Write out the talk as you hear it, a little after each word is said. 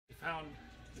found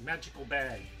the magical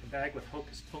bag. The bag with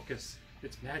hocus pocus.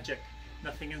 It's magic.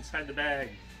 Nothing inside the bag.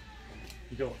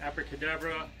 You go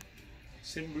abracadabra,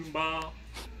 simboomba.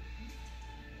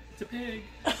 It's a pig.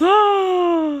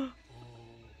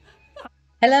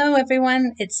 Hello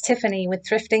everyone, it's Tiffany with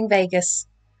Thrifting Vegas.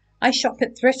 I shop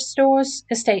at thrift stores,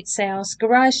 estate sales,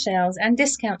 garage sales and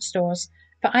discount stores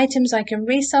for items I can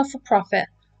resell for profit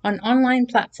on online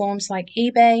platforms like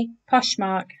eBay,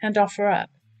 Poshmark and OfferUp.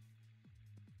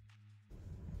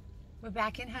 We're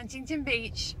back in Huntington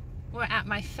Beach. We're at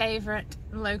my favorite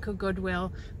local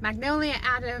Goodwill, Magnolia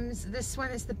Adams. This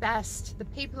one is the best. The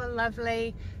people are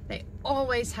lovely. They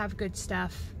always have good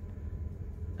stuff.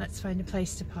 Let's find a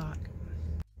place to park.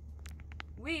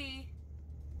 We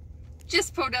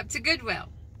just pulled up to Goodwill.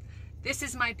 This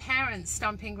is my parents'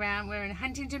 stomping ground. We're in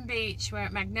Huntington Beach. We're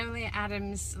at Magnolia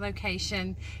Adams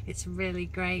location. It's really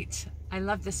great. I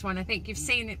love this one. I think you've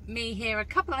seen me here a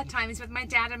couple of times with my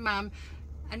dad and mum.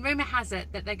 And rumor has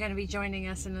it that they're going to be joining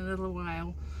us in a little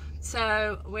while.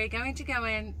 So we're going to go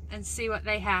in and see what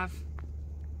they have.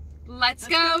 Let's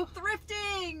go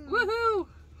thrifting! Woohoo!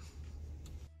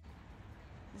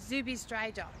 Zuby's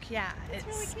Dry Dock, yeah.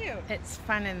 It's really cute. It's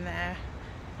fun in there.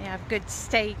 You have good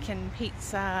steak and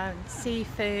pizza and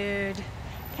seafood,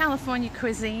 California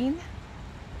cuisine.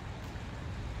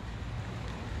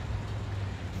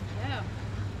 Yeah.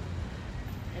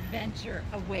 Adventure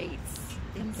awaits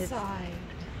inside.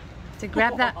 To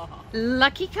grab that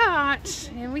lucky cart.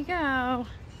 Here we go.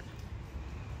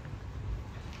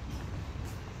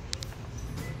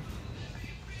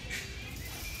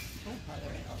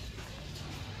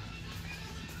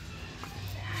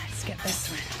 Let's get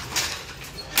this one.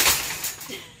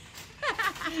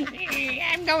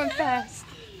 I'm going fast.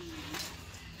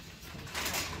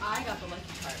 I got the lucky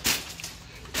card.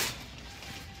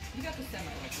 You got the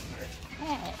semi-lucky card.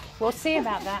 Hey, we'll see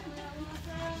about that.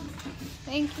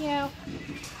 Thank you.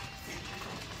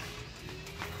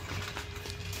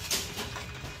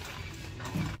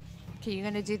 Okay, you're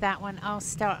going to do that one. I'll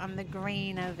start on the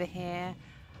green over here.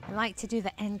 I like to do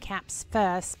the end caps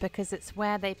first because it's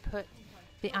where they put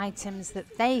the items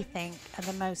that they think are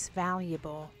the most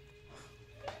valuable.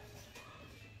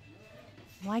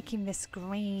 I'm liking this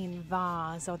green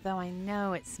vase, although I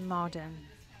know it's modern.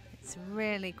 It's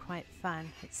really quite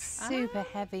fun. It's super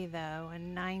heavy though,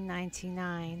 and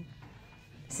 $9.99.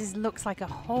 This looks like a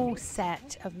whole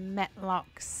set of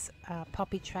Metlocks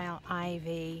Poppy Trail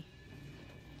Ivy.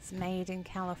 It's made in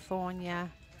California.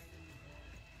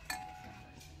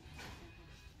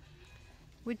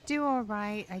 We'd do all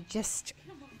right.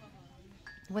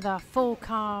 With our full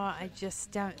car, I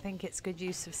just don't think it's good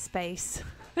use of space.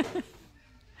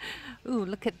 Ooh,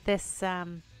 look at this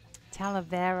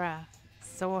Talavera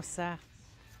saucer.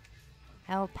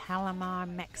 El Palomar,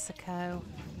 Mexico.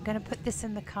 I'm going to put this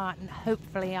in the cart and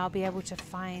hopefully I'll be able to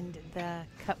find the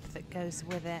cup that goes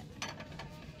with it.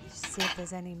 Just see if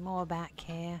there's any more back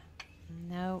here.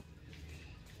 Nope.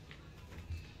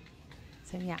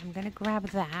 So yeah, I'm going to grab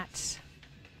that.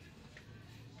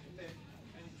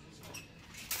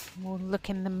 We'll look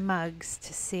in the mugs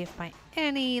to see if by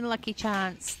any lucky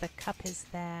chance the cup is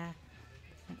there.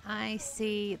 And I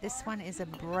see this one is a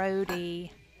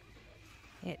Brody.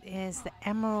 It is the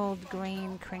emerald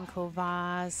green crinkle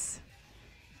vase.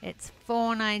 It's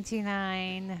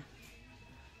 $4.99.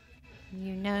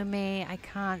 You know me, I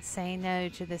can't say no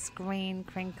to this green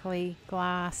crinkly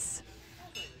glass.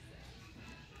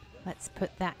 Let's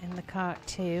put that in the cart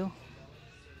too.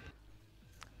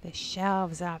 The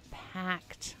shelves are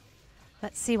packed.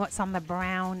 Let's see what's on the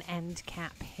brown end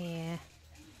cap here.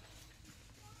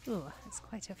 Ooh, it's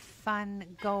quite a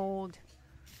fun gold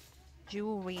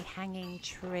jewelry hanging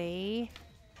tree.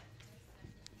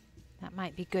 That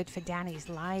might be good for Danny's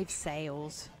live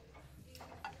sales.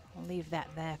 I'll leave that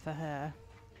there for her.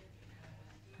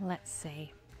 Let's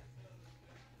see.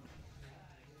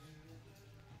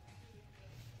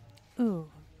 Ooh,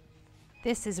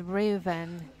 this is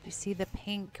Reuven. You see the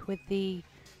pink with the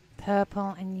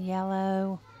purple and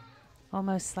yellow,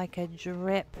 almost like a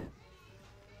drip.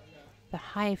 The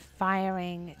high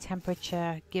firing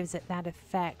temperature gives it that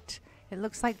effect. It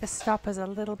looks like the stopper's a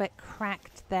little bit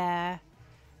cracked there,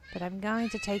 but I'm going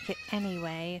to take it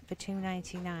anyway for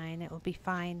 $2.99. It will be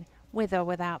fine with or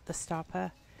without the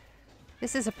stopper.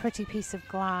 This is a pretty piece of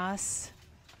glass.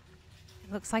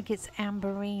 It looks like it's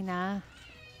Amberina.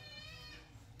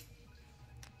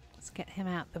 Let's get him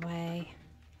out the way.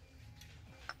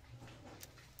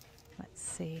 Let's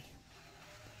see.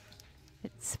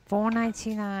 It's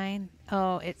 $4.99.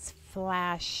 Oh, it's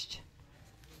flashed.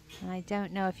 And I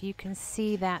don't know if you can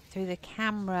see that through the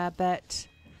camera, but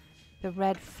the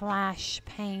red flash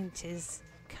paint is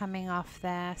coming off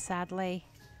there, sadly.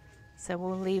 So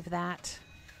we'll leave that.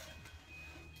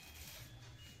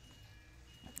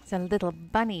 There's a little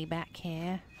bunny back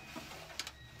here.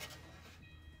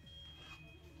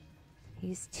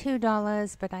 He's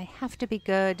 $2, but I have to be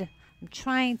good. I'm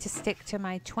trying to stick to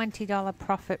my $20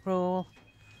 profit rule.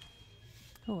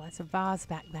 Oh, there's a vase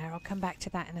back there. I'll come back to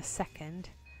that in a second.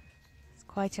 It's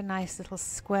quite a nice little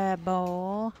square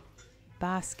bowl.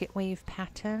 Basket weave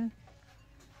pattern.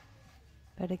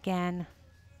 But again,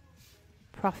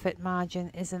 profit margin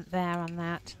isn't there on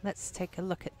that. Let's take a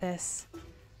look at this.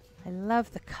 I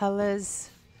love the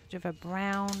colors. Sort of a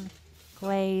brown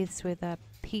glaze with a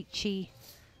peachy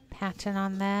pattern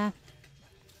on there.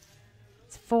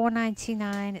 It's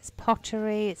 $4.99. It's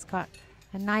pottery. It's got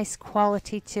a nice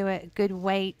quality to it. Good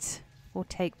weight. We'll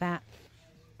take that.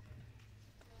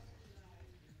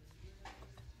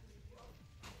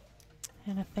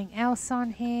 Anything else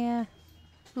on here?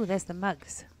 Ooh, there's the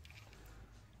mugs.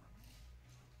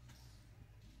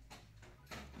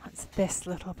 What's this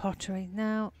little pottery?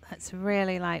 No, that's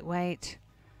really lightweight.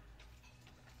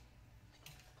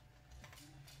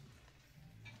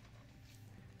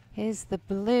 Here's the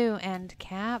blue end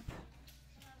cap.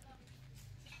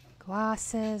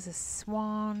 Glasses, a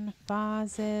swan,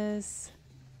 vases.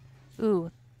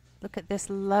 Ooh, look at this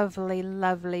lovely,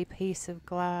 lovely piece of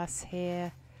glass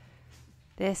here.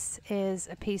 This is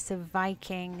a piece of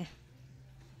Viking.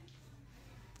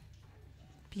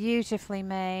 Beautifully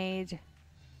made.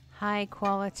 High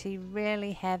quality,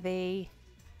 really heavy.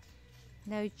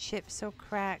 No chips or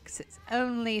cracks. It's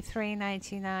only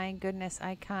 $3.99. Goodness,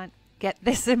 I can't get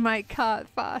this in my cart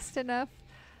fast enough.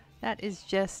 That is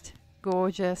just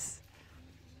gorgeous.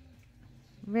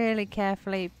 Really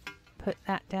carefully put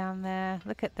that down there.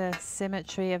 Look at the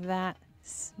symmetry of that.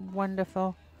 It's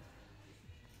wonderful.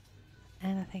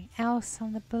 Anything else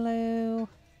on the blue?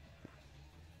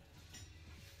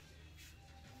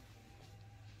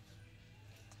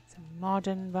 Some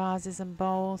modern vases and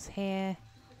bowls here.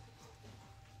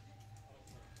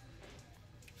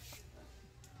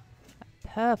 That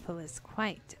purple is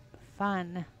quite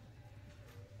fun,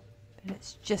 but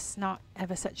it's just not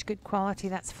ever such good quality.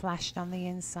 That's flashed on the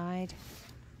inside.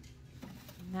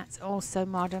 And that's also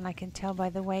modern, I can tell by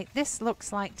the weight. This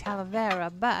looks like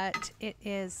Talavera, but it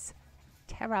is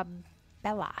Terra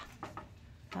Bella,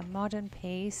 a modern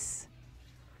piece.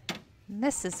 And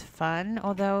this is fun,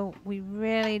 although we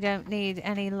really don't need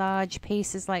any large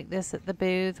pieces like this at the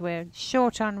booth. We're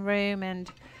short on room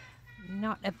and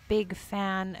not a big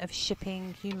fan of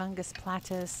shipping humongous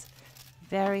platters.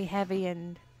 Very heavy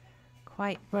and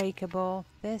quite breakable.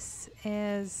 This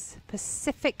is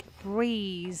Pacific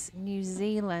Breeze, New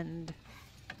Zealand.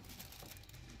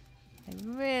 I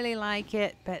really like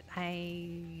it, but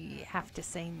I have to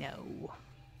say no.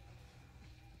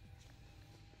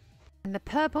 And the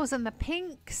purples and the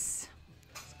pinks.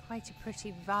 It's quite a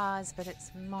pretty vase, but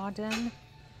it's modern.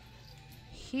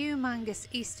 Humongous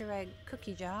Easter egg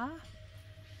cookie jar.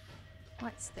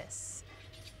 What's this?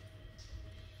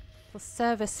 Will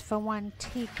service for one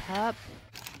teacup.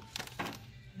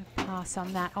 I'm gonna pass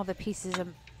on that. All the pieces are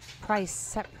priced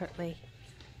separately.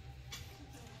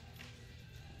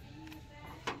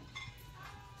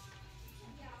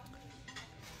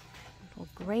 Little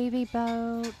gravy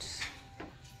boat.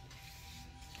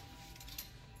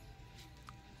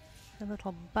 A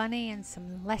little bunny and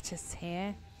some lettuce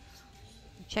here.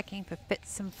 I'm checking for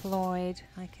Fitz and Floyd.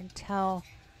 I can tell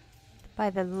by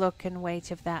the look and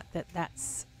weight of that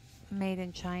that's made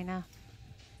in China.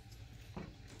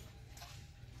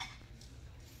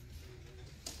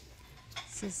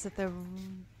 This is the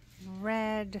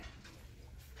red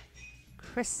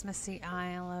Christmassy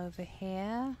aisle over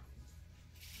here.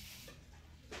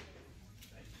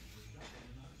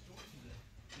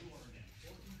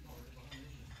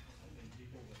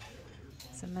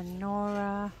 It's a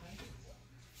menorah.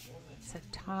 It's a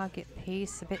Target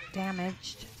piece, a bit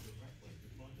damaged.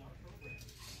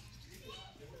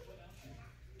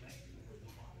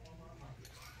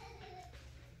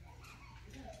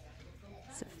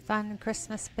 Some fun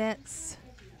Christmas bits.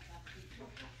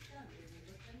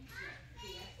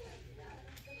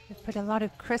 We've put a lot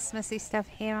of Christmassy stuff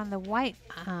here on the white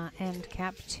end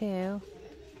cap too.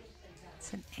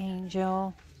 It's an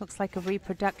angel. Looks like a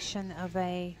reproduction of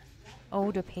a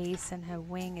older piece, and her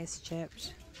wing is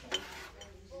chipped.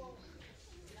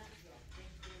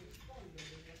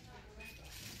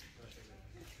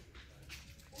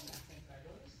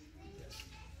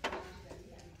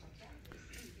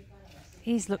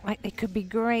 These look like they could be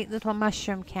great little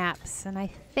mushroom caps, and I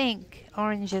think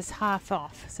orange is half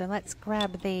off. So let's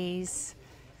grab these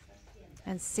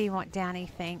and see what Danny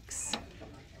thinks.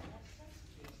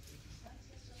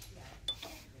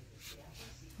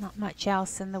 Not much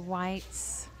else in the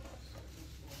whites.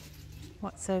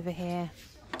 What's over here?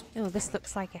 Oh, this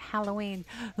looks like a Halloween.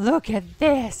 Look at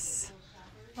this!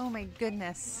 Oh my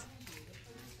goodness.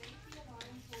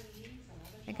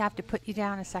 I think I have to put you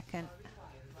down a second.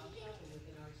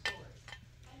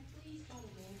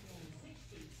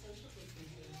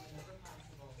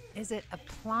 Is it a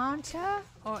planter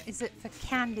or is it for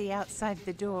candy outside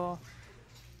the door?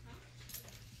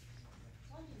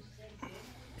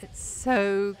 It's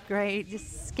so great,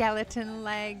 just skeleton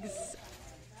legs.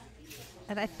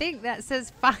 And I think that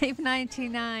says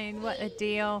 $5.99. What a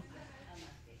deal.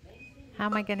 How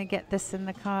am I going to get this in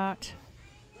the cart?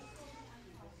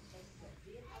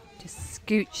 Just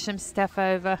scooch some stuff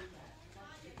over.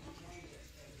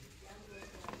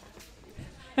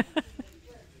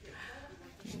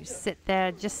 You sit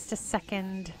there just a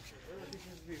second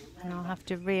and I'll have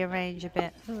to rearrange a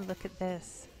bit. Oh, look at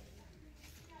this.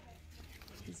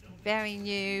 He's very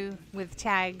new with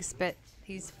tags, but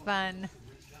he's fun.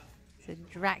 It's a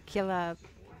Dracula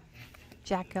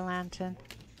jack-o'-lantern.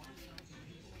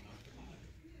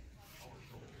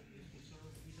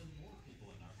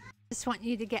 Just want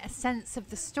you to get a sense of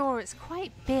the store. It's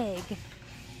quite big.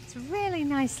 It's really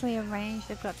nicely arranged.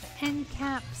 They've got the end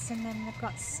caps and then they've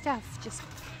got stuff just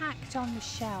packed on the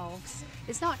shelves.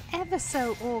 It's not ever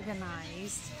so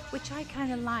organized, which I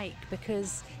kind of like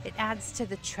because it adds to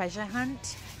the treasure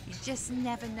hunt. You just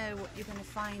never know what you're going to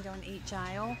find on each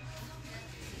aisle.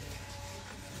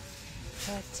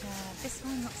 But this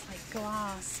one looks like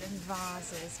glass and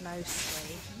vases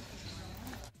mostly.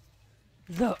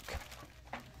 Look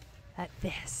at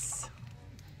this.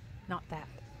 Not that.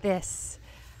 This.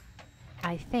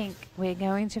 I think we're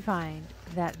going to find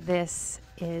that this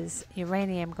is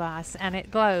uranium glass and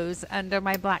it glows under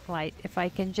my black light. If I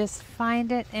can just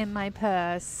find it in my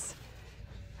purse.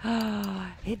 Oh,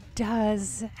 it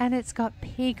does. And it's got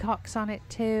peacocks on it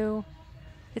too.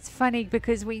 It's funny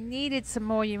because we needed some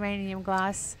more uranium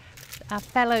glass. A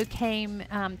fellow came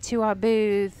to our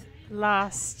booth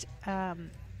last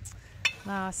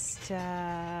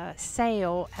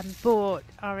sale and bought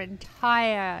our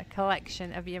entire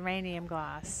collection of uranium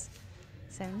glass.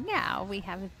 So now we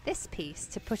have this piece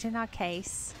to put in our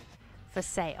case for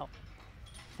sale.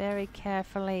 Very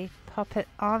carefully pop it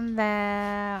on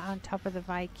there on top of the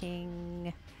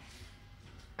Viking.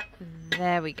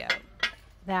 There we go.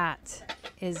 That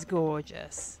is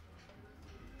gorgeous.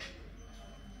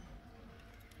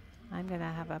 I'm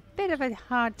gonna have a bit of a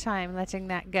hard time letting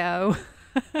that go.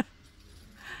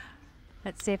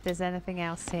 Let's see if there's anything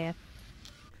else here.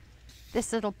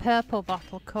 This little purple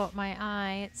bottle caught my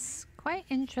eye. It's quite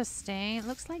interesting. It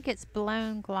looks like it's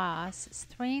blown glass. It's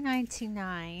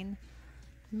 $3.99.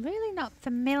 I'm really not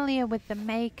familiar with the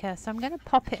maker, so I'm going to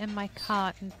pop it in my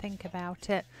cart and think about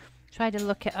it. Try to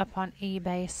look it up on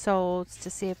eBay solds to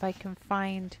see if I can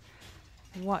find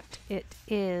what it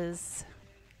is.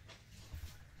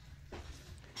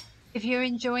 If you're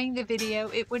enjoying the video,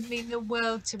 it would mean the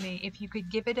world to me if you could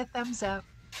give it a thumbs up,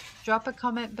 drop a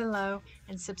comment below,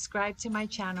 and subscribe to my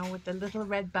channel with the little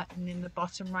red button in the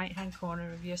bottom right hand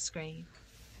corner of your screen.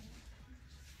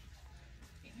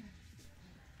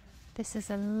 This is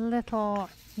a little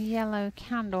yellow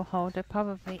candle holder,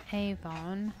 probably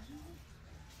Avon.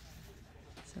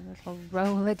 There's a little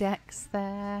Rolodex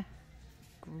there,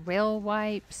 grill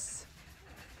wipes.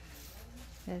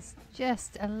 There's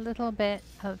just a little bit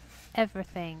of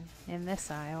everything in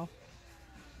this aisle.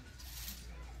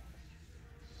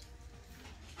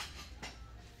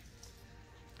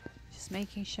 Just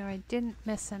making sure I didn't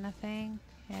miss anything.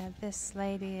 Yeah, this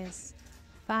lady is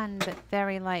fun but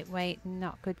very lightweight and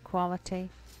not good quality.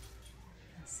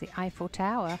 That's the Eiffel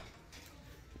Tower.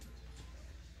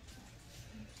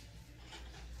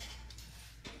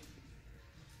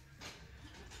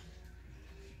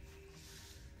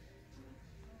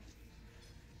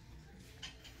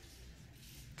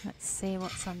 Let's see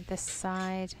what's on this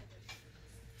side.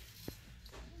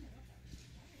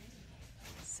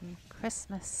 Some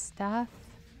Christmas stuff.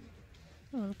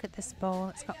 Oh, look at this bowl.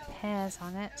 It's got pears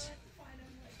on it.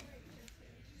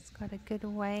 It's got a good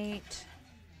weight.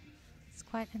 It's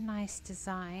quite a nice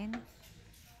design.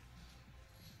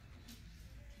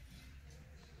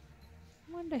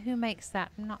 I wonder who makes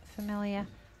that. I'm not familiar.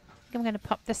 I think I'm going to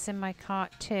pop this in my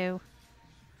cart too.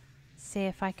 See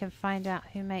if I can find out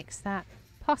who makes that.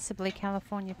 Possibly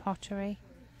California pottery.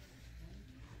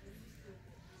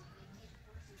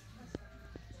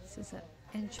 This is an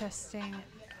interesting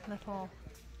little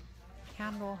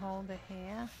candle holder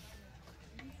here.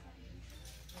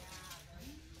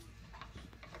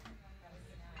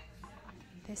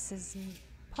 This is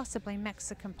possibly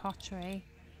Mexican pottery.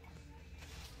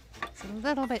 It's a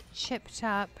little bit chipped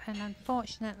up, and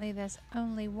unfortunately there's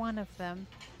only one of them.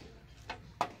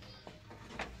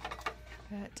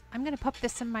 But I'm going to pop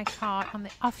this in my cart on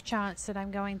the off chance that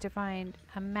I'm going to find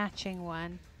a matching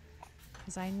one,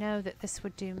 because I know that this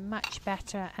would do much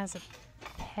better as a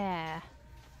pair.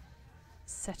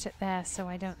 Set it there so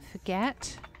I don't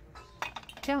forget.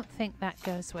 Don't think that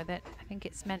goes with it. I think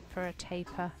it's meant for a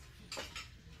taper.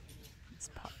 Let's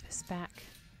pop this back.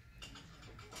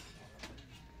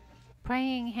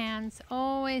 Praying hands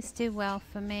always do well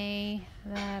for me.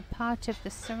 They're part of the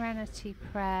Serenity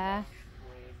Prayer.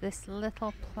 This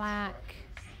little plaque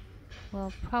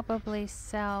will probably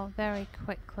sell very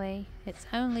quickly. It's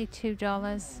only $2.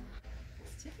 What's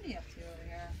Tiffany up to over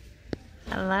here?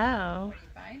 Hello.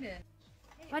 Where did you find it?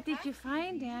 What did you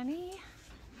find, Annie?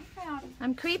 I found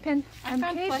I'm creeping. I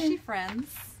found plushy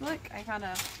friends. Look, I found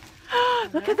a...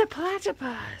 Look at the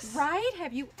platypus. Right?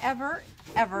 Have you ever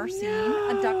seen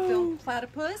a duck-billed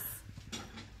platypus?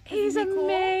 He's Isn't he cool?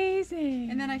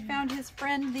 amazing. And then I found his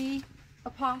friend, the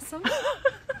opossum.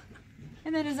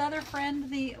 And then his other friend,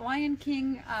 the Lion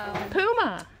King.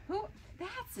 Puma. Who?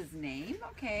 That's his name.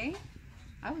 Okay.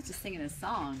 I was just singing his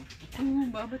song.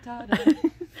 Puma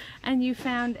Batata. And you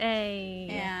found a...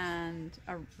 And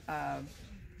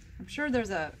I'm sure there's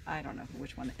a, I don't know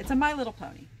which one. It's a My Little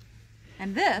Pony.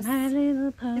 And this My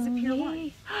Little Pony. is a pure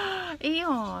white.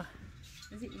 Eeyore.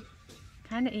 Is it?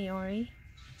 Kind of Eeyore.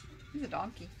 He's a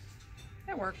donkey.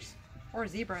 That works. Or a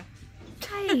zebra.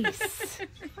 Nice.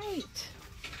 Great.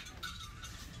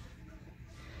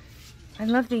 I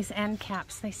love these end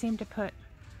caps. They seem to put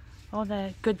all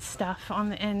the good stuff on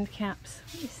the end caps.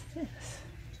 What is this?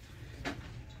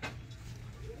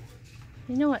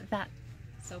 You know what that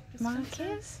Soap mark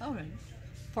dispenser? is? Oh, right.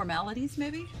 Formalities,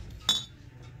 maybe?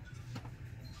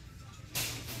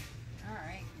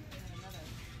 Alright.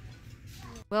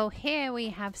 Well, here we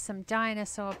have some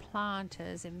dinosaur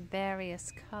planters in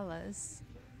various colors.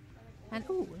 And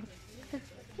ooh, look at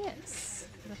this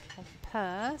little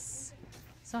purse.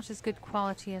 It's not as good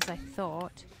quality as I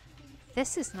thought.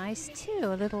 This is nice too,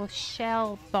 a little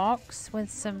shell box with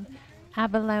some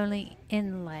abalone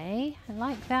inlay. I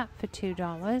like that for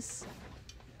 $2.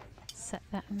 Set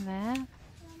that in there.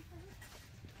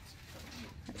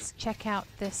 Let's check out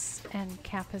this end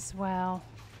cap as well.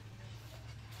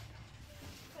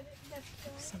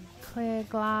 Some clear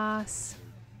glass,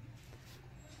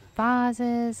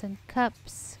 vases and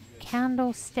cups,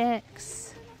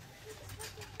 candlesticks.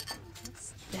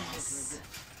 What's this?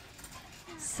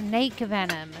 Snake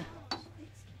venom.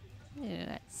 Ooh,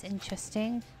 that's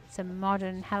interesting. It's a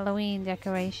modern Halloween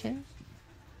decoration.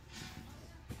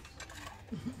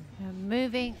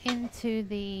 Moving into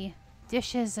the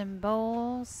dishes and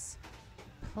bowls,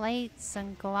 plates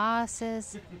and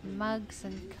glasses, mugs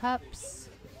and cups.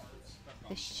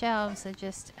 The shelves are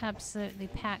just absolutely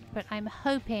packed, but I'm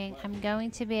hoping I'm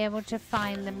going to be able to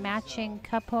find the matching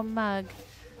cup or mug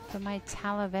for my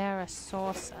Talavera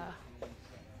saucer.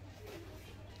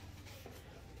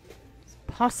 It's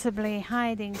possibly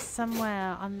hiding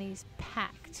somewhere on these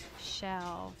packed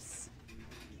shelves.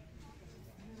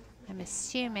 I'm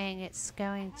assuming it's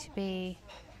going to be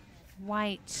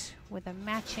white with a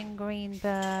matching green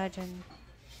bird and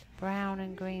brown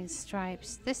and green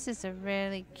stripes. This is a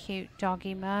really cute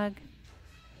doggy mug.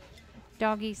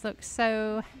 Doggies look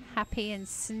so happy and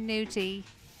snooty.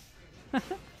 I'm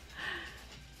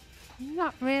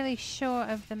not really sure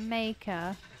of the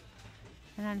maker,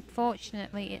 and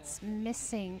unfortunately it's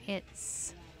missing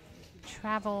its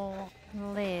travel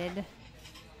lid.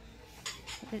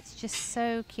 It's just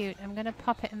so cute. I'm going to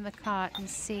pop it in the cart and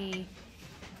see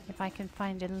if I can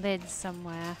find a lid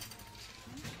somewhere.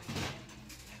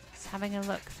 Just having a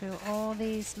look through all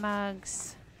these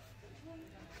mugs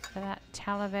for that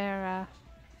Talavera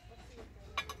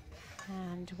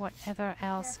and whatever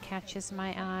else catches my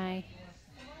eye.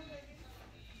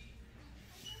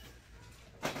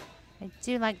 I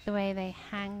do like the way they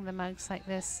hang the mugs like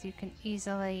this. You can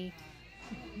easily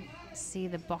see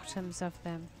the bottoms of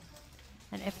them.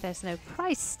 And if there's no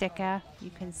price sticker, you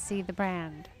can see the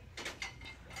brand.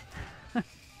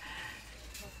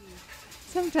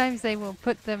 Sometimes they will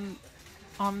put them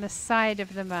on the side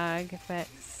of the mug, but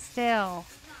still,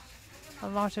 a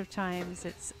lot of times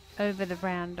it's over the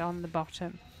brand on the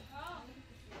bottom.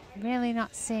 Really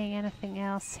not seeing anything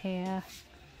else here.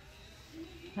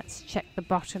 Let's check the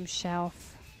bottom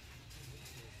shelf.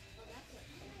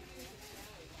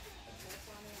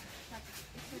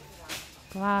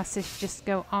 Glasses just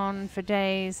go on for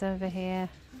days over here.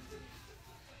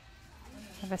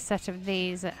 I have a set of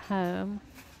these at home.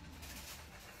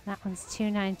 That one's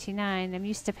 $2.99. I'm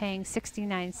used to paying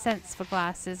 69 cents for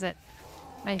glasses at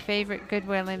My favorite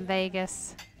Goodwill in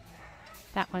Vegas.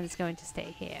 That one's going to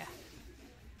stay here.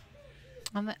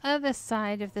 On the other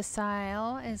side of this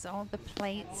aisle is all the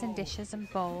plates and dishes and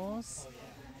bowls.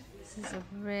 This is a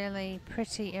really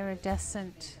pretty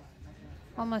iridescent,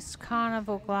 almost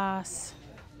carnival glass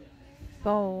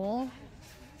bowl.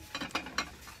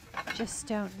 Just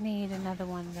don't need another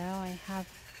one though. I have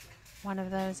one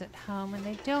of those at home and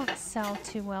they don't sell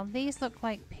too well. These look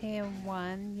like Pier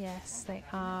 1. Yes, they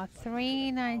are.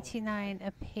 $3.99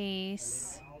 a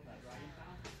piece.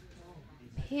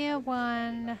 Pier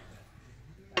 1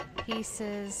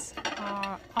 pieces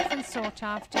are often sought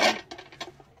after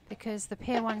because the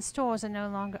Pier 1 stores are no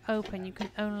longer open. You can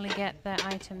only get their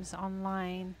items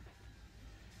online.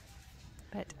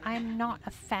 But I'm not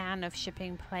a fan of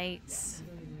shipping plates.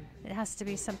 It has to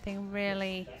be something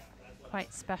really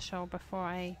quite special before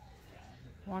I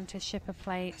want to ship a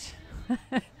plate.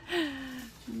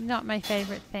 Not my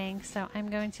favorite thing, so I'm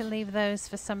going to leave those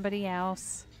for somebody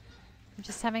else. I'm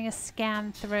just having a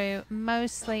scan through.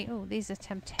 Mostly, oh, these are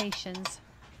Temptations.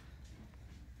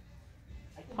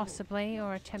 Possibly,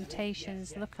 or a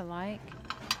Temptations look-alike.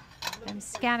 I'm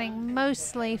scanning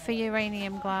mostly for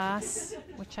uranium glass,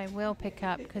 which I will pick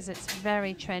up because it's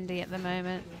very trendy at the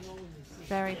moment.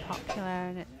 Very popular,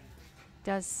 and it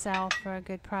does sell for a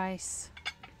good price.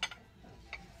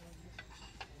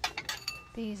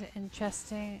 These are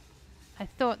interesting. I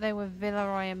thought they were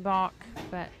Villeroy and Boch,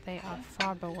 but they are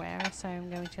Farberware, so I'm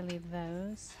going to leave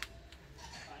those.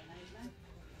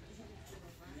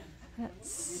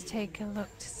 Let's take a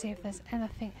look to see if there's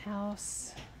anything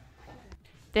else.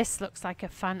 This looks like a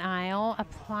fun aisle.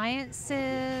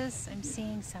 Appliances. I'm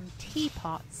seeing some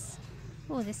teapots.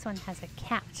 Oh, this one has a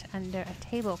cat under a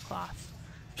tablecloth.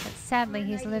 But sadly,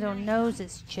 his little nose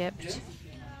is chipped.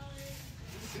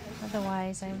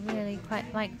 Otherwise, I really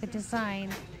quite like the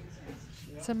design.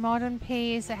 It's a modern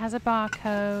piece. It has a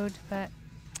barcode, but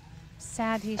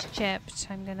sad he's chipped.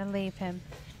 I'm going to leave him.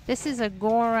 This is a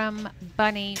Gorham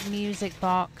Bunny music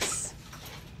box.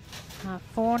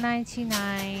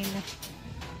 $4.99.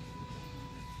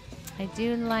 I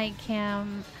do like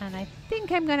him, and I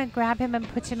think I'm going to grab him and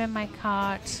put him in my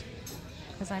cart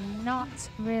because I'm not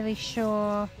really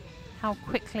sure how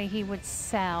quickly he would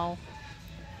sell.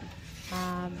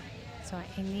 So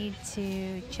I need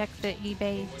to check the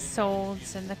eBay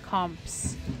solds and the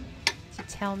comps to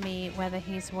tell me whether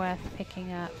he's worth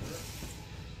picking up.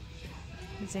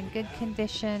 He's in good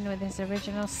condition with his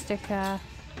original sticker.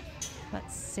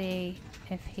 Let's see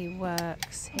if he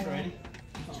works here.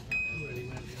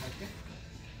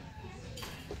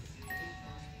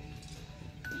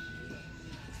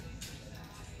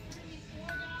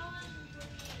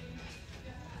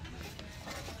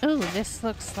 Ooh, this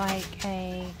looks like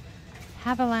a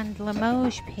Haviland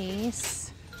Limoges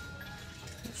piece.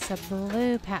 It's a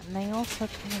blue pattern. They also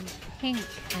come in pink,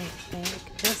 I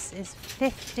think. This is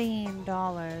 $15.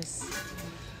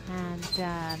 And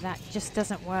that just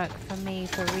doesn't work for me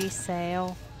for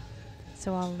resale.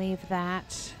 So I'll leave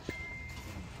that.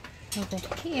 Over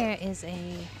here is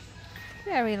a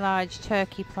very large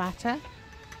turkey platter.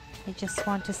 I just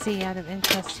want to see out of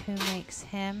interest who makes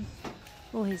him.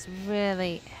 Oh, he's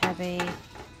really heavy.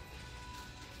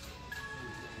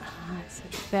 It's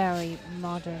a very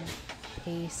modern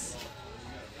piece.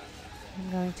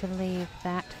 I'm going to leave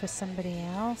that for somebody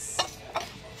else.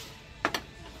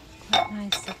 Quite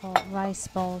nice little rice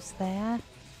bowls there. I'm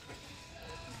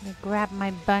going to grab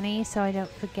my bunny so I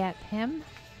don't forget him.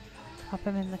 Pop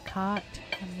him in the cart,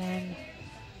 and then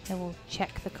I will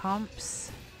check the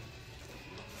comps.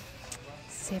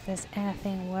 See if there's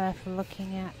anything worth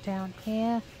looking at down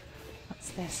here.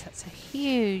 What's this? That's a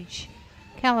huge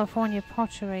California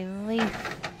pottery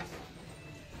leaf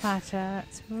platter.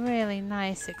 It's really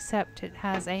nice, except it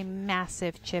has a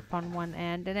massive chip on one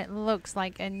end, and it looks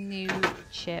like a new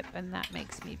chip, and that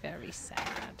makes me very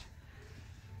sad.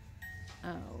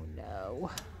 Oh no.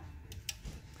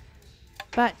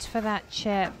 But for that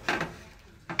chip,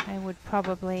 I would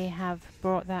probably have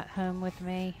brought that home with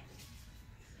me.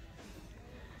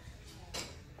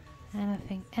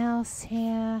 Anything else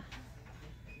here?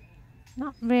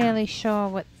 Not really sure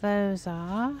what those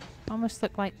are. Almost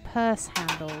look like purse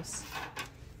handles.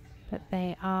 But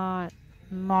they are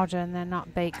modern, they're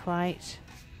not Bakelite.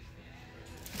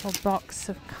 Little box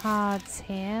of cards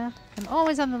here. I'm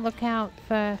always on the lookout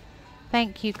for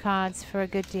thank you cards for a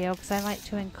good deal because I like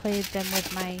to include them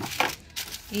with my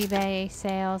eBay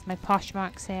sales, my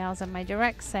Poshmark sales, and my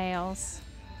direct sales.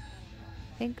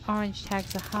 I think orange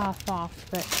tags are half off,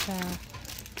 but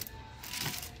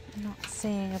I'm not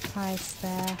seeing a price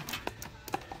there.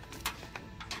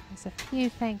 There's a few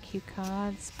thank you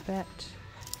cards, but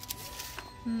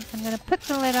I'm going to put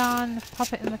the lid on,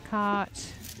 pop it in the cart,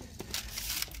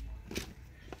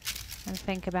 and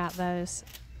think about those.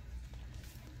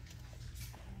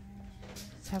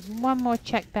 Let's have one more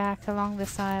check back along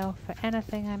this aisle for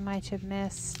anything I might have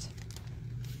missed.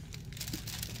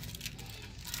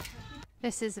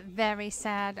 This is very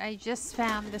sad. I just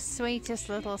found the sweetest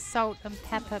little salt and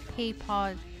pepper pea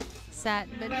pod set,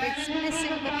 but it's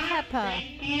missing the pepper.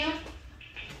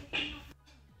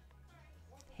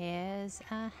 Here's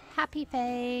a happy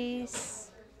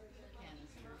face.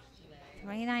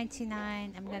 $3.99.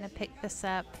 I'm gonna pick this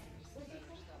up.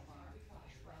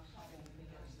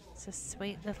 It's a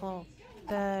sweet little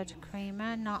bird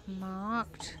creamer, not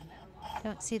marked.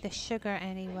 Don't see the sugar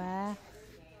anywhere.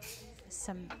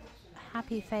 Some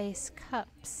happy face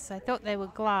cups. I thought they were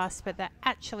glass, but they're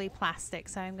actually plastic,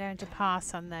 so I'm going to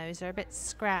pass on those. They're a bit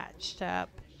scratched up.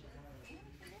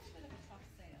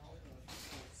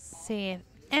 See if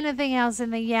anything else in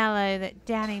the yellow that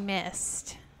Danny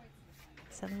missed.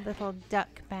 It's a little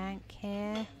duck bank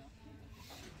here.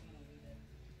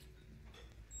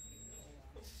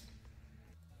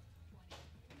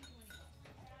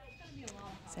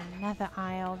 It's another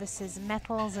aisle. This is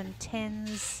metals and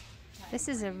tins. This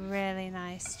is a really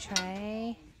nice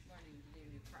tray.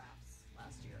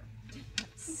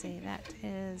 Let's see, that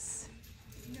is,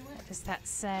 what does that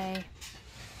say?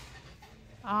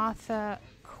 Arthur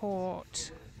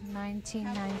Court,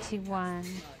 1991.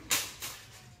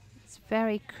 It's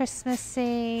very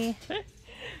Christmassy.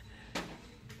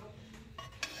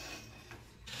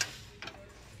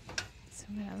 So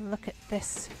I'm going to look at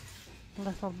this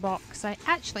little box. I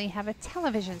actually have a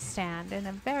television stand in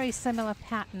a very similar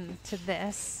pattern to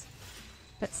this,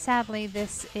 but sadly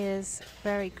this is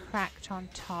very cracked on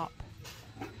top.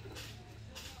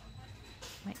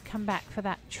 Might come back for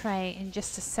that tray in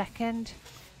just a second.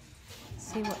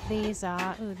 See what these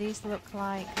are. Ooh, these look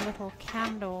like little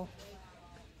candle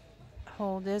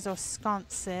holders or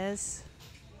sconces.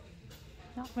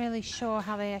 Not really sure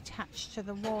how they attach to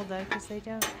the wall though, because they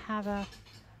don't have a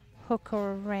hook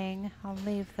or a ring. I'll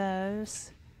leave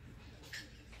those.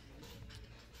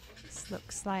 This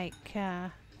looks like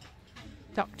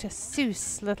Dr.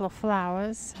 Seuss little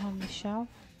flowers on the shelf.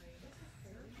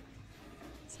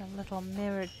 It's a little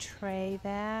mirrored tray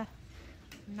there.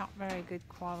 Not very good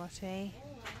quality.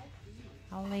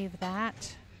 I'll leave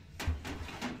that.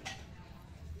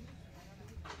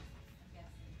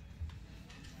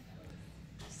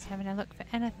 Just having a look for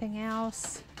anything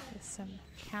else. There's some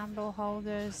candle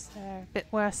holders. They're a bit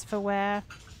worse for wear.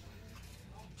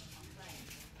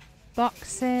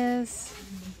 Boxes,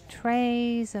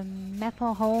 trays, and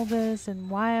metal holders and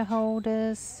wire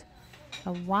holders.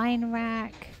 A wine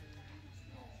rack.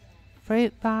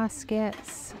 Fruit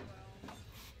baskets.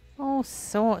 All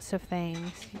sorts of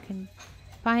things. You can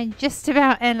find just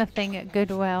about anything at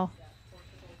Goodwill.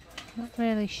 Not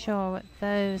really sure what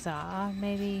those are.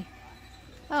 Maybe...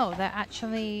 oh, they're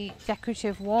actually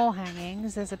decorative wall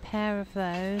hangings. There's a pair of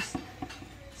those.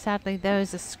 Sadly,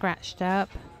 those are scratched up.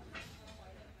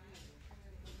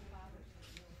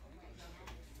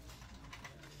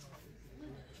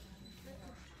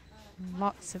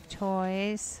 Lots of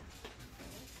toys.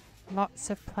 Lots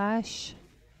of plush.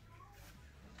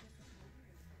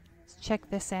 Let's check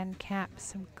this end cap.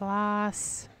 Some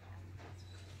glass.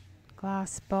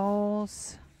 Glass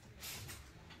bowls.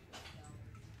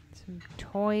 Some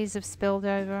toys have spilled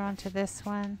over onto this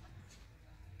one.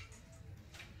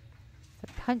 The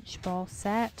punch bowl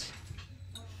set.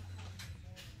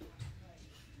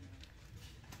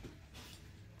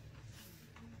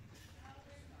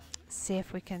 Let's see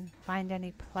if we can find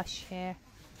any plush here.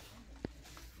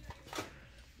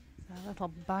 A little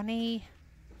bunny.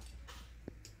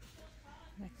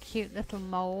 A cute little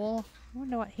mole. I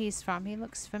wonder what he's from. He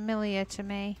looks familiar to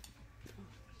me.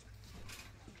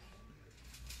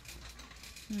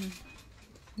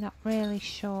 Not really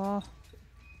sure.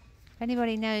 If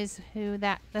anybody knows who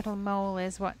that little mole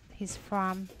is, what he's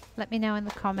from, let me know in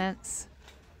the comments.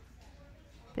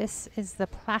 This is the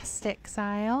plastics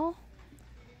aisle.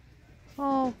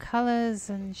 All colors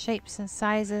and shapes and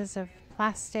sizes of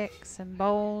plastics and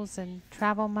bowls and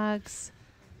travel mugs.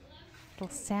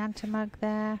 Little Santa mug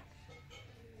there.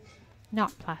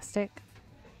 Not plastic.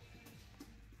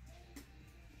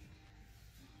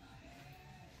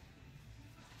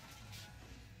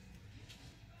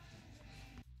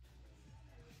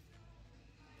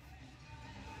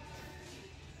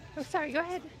 Oh, sorry, go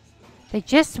ahead. They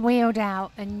just wheeled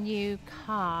out a new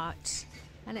cart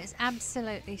and it's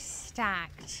absolutely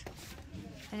stacked.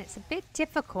 And it's a bit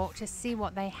difficult to see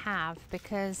what they have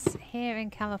because here in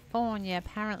California,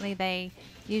 apparently they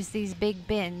use these big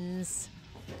bins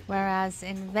Whereas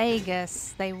in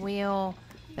Vegas, they wheel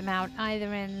them out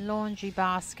either in laundry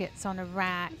baskets on a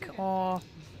rack, or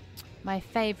my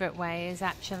favorite way is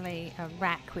actually a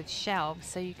rack with shelves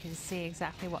so you can see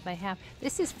exactly what they have.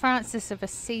 This is Francis of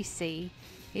Assisi.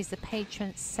 He's the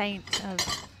patron saint of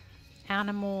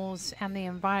animals and the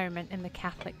environment in the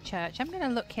Catholic Church. I'm going to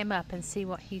look him up and see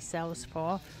what he sells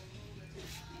for.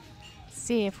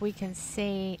 See if we can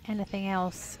see anything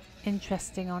else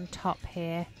interesting on top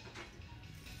here.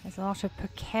 There's a lot of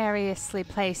precariously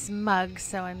placed mugs,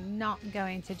 so I'm not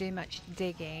going to do much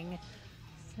digging.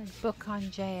 It's a book on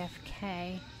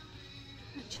JFK.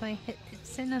 Actually,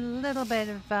 it's in a little bit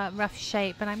of rough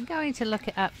shape, but I'm going to look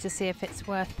it up to see if it's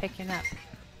worth picking up.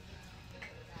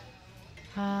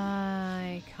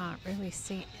 I can't really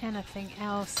see anything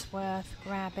else worth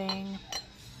grabbing.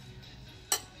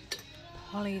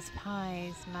 Polly's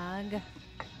Pies mug.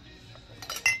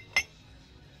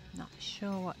 Not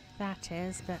sure what that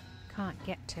is, but can't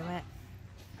get to it.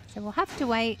 So we'll have to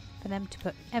wait for them to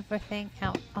put everything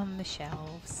out on the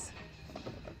shelves.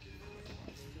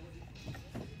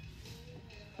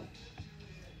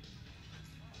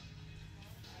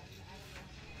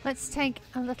 Let's take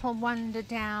a little wander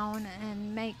down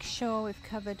and make sure we've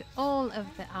covered all of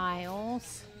the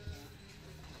aisles.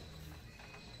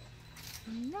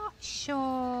 Not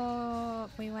sure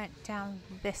we went down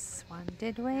this one,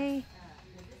 did we?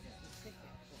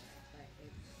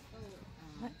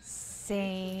 Let's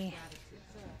see.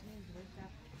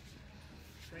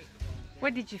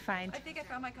 What did you find? I think I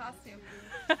found my costume.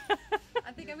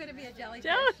 I think I'm going to be a jellyfish.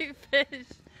 Jellyfish.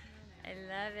 I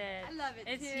love it. I love it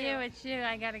It's too. you, it's you.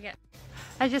 I gotta get.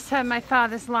 I just heard my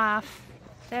father's laugh.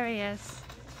 There he is.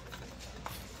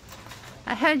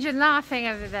 I heard you laughing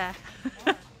over there.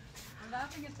 I'm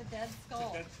laughing at the dead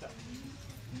skull. Good stuff.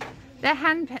 They're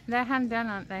hand done,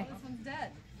 aren't they? This one's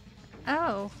dead.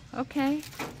 Oh, okay.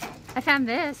 I found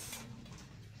this.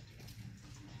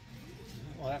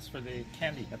 Well, that's for the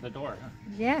candy at the door, huh?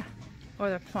 Yeah. Or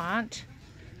the plant.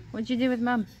 What'd you do with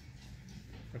Mum?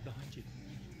 Right behind you.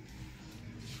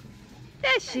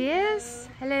 There she is.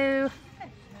 Hello. Hey,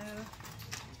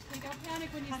 don't panic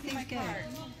when you see my cart.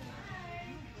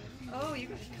 Oh, you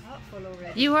got a cart full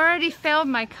already. You already filled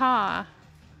my car.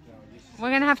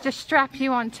 We're gonna have to strap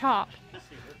you on top.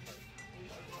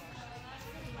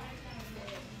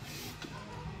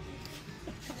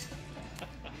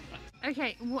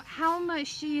 Okay, how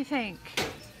much do you think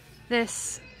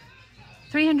this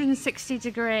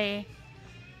 360-degree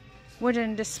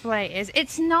wooden display is?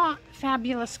 It's not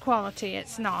fabulous quality,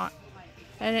 it's not.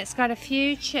 And it's got a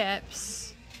few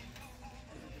chips.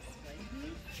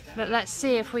 But let's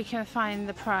see if we can find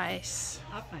the price.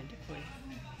 I'll find it for you.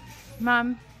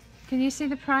 Mum, can you see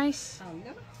the price? Oh,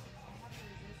 no.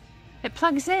 It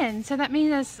plugs in, so that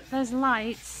means there's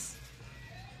lights.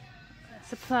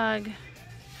 That's a plug.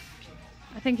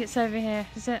 I think it's over here,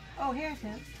 is it? Oh, here it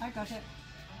is. I got it.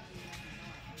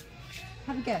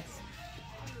 Have a guess.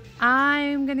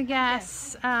 I'm gonna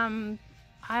guess,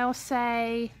 I'll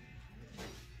say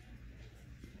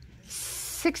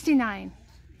 69.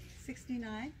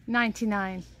 69.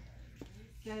 99.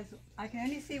 I can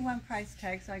only see one price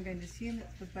tag, so I'm going to assume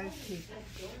it's for both people.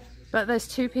 But there's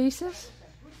two pieces?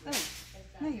 Oh,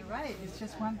 no, you're right. It's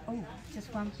just one. Oh,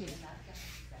 just one piece.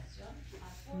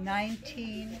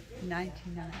 $19.99.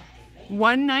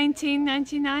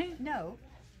 $119.99? No,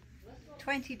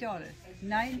 $20.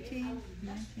 $19.99.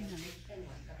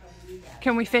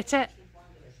 Can we fit it?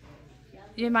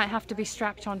 You might have to be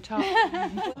strapped on top.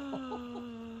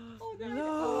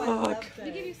 Look.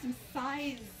 They give you some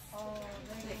size.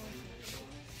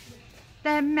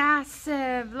 They're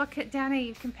massive. Look at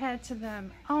Danny compared to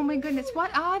them. Oh my goodness,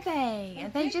 what are they? Are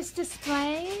they just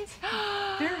displays?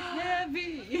 They're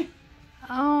heavy.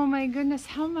 Oh my goodness,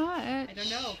 how much? I don't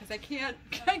know because I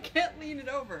can't lean it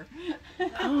over.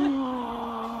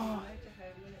 Oh.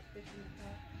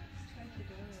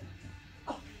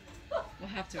 We'll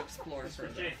have to explore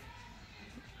further. Jake.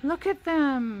 Look at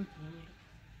them.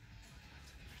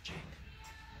 Jake.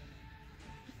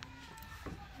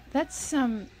 That's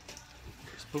Hocus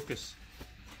Pocus.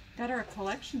 Got her a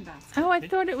collection basket. oh, I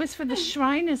thought it was for the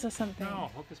Shriners or something. No,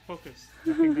 Hocus Pocus.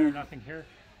 Nothing there, nothing here.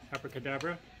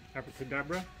 Abracadabra.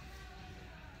 Abracadabra.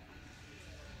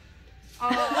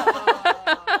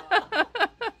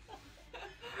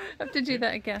 Have to do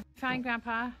that again. Fine,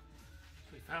 Grandpa.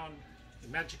 We found a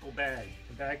magical bag.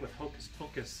 A bag with Hocus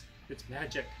Pocus. It's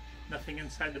magic. Nothing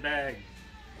inside the bag.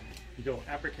 You go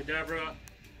abracadabra,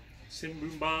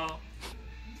 simboomba.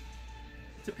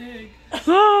 It's a pig.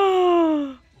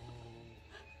 Oh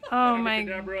my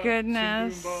Abracadabra,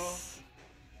 goodness. simboomba.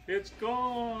 It's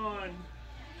gone.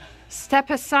 Step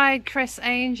aside, Chris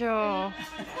Angel.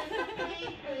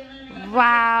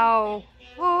 Wow.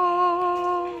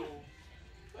 Oh.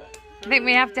 I think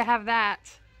we have to have that.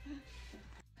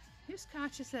 Whose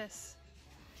couch is this?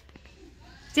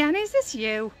 Danny, is this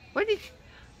you? What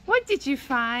did you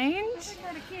find? I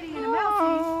got a kitty and a mousey.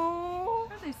 Oh,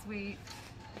 Are they sweet?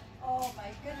 Oh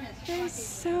my goodness. they're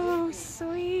so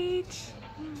sweet.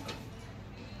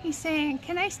 He's saying,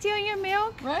 "Can I steal your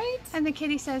milk?" Right? And the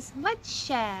kitty says, "Let's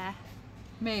share."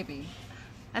 Maybe.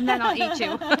 And then I'll eat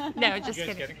you. No, just You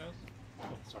guys kidding. getting those?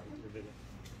 Oh, sorry, you're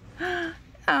video.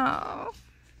 Oh,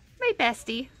 my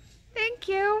bestie. Thank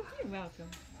you. You're welcome.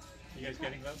 You guys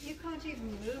getting those? You can't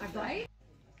even move. Right?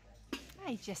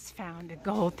 I just found a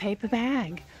gold paper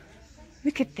bag.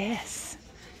 Look at this.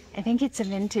 I think it's a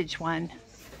vintage one.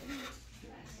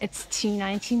 It's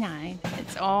 $2.99.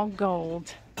 It's all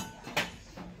gold.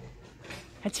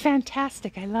 It's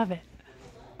fantastic. I love it.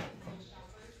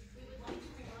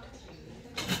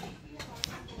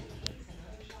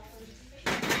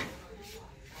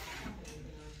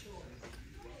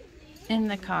 In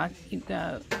the cart you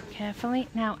go carefully.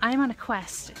 Now I'm on a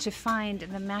quest to find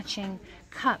the matching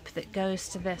cup that goes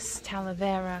to this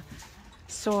Talavera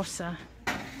saucer.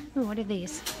 Ooh, what are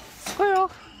these?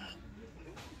 Squirrel!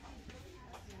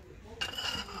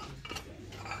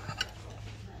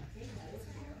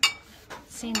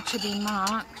 Seem to be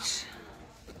marked.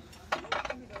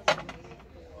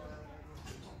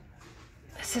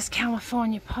 This is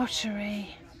California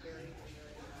pottery.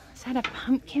 Is that a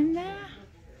pumpkin there?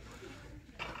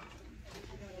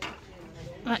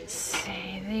 Let's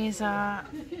see, these are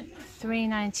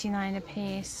 $3.99 a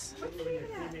piece.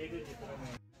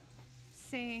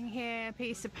 Seeing here a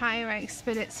piece of Pyrex,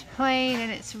 but it's plain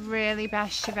and it's really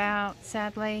bashed about,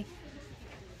 sadly.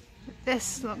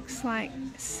 This looks like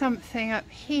something up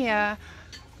here.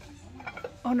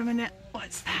 Hold on a minute,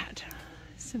 what's that?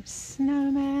 Some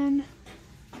snowmen.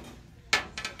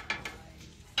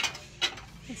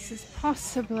 This is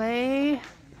possibly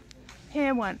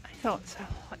here one. I thought so.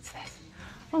 What's this?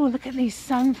 Oh, look at these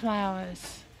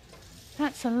sunflowers.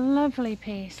 That's a lovely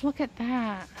piece. Look at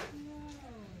that.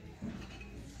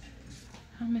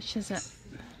 How much is it?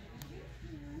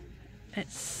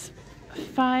 It's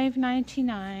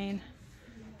 $5.99.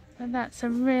 But that's a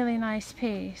really nice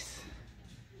piece.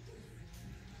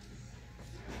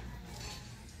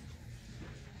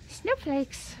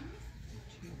 Snowflakes.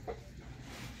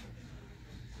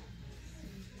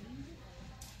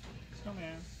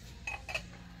 Snowman.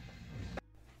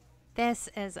 This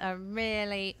is a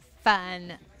really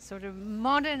fun sort of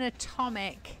modern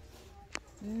atomic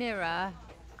mirror.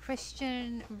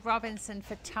 Christian Robinson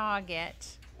for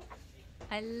Target.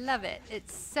 I love it.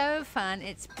 It's so fun.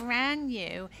 It's brand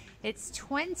new. It's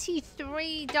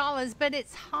 $23, but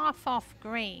it's half off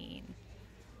green.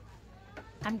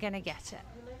 I'm gonna get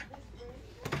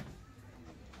it.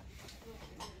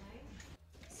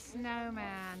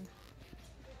 Snowman.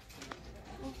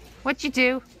 What you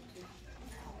do?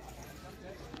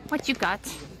 What you got?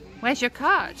 Where's your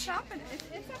card? Shopping.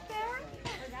 It's up there.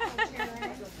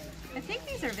 I think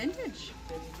these are vintage.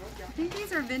 I think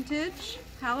these are vintage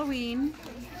Halloween.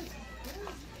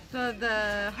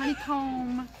 The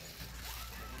honeycomb.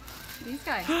 These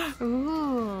guys. A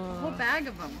Ooh, whole bag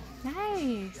of them.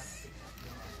 nice.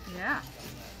 Yeah.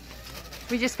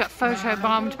 We just got photo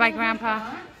bombed by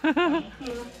Grandpa. Oh,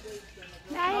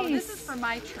 Nice. this is for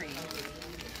my tree.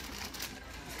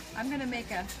 I'm gonna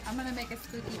make a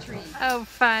spooky tree. Oh,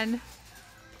 fun.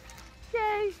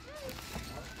 Yay.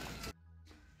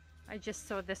 I just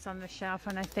saw this on the shelf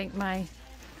and I think my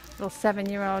little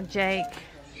 7-year-old Jake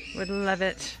would love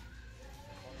it.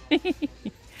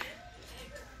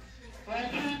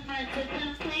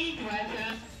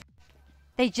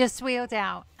 They just wheeled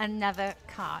out another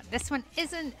cart. This one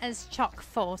isn't as chock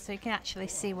full, so you can actually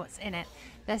see what's in it.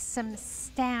 There's some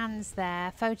stands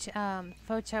there,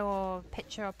 photo or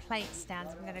picture or plate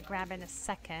stands I'm going to grab in a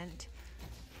second.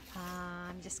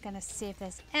 I'm just going to see if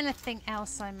there's anything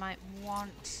else I might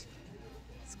want.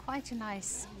 It's quite a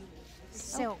nice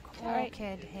silk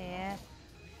orchid here,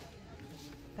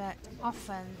 but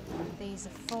often these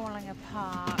are falling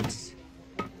apart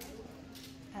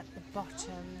at the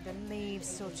bottom. The leaves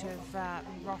sort of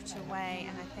rot away,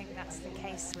 and I think that's the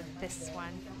case with this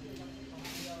one.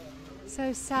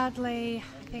 So sadly,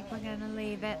 I think we're going to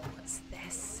leave it. What's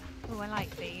this? Oh, I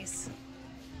like these.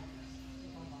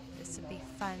 This would be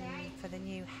fun for the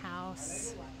new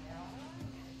house.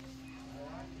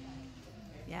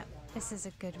 Yep, this is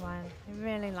a good one. I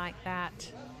really like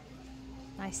that.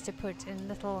 Nice to put in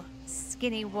little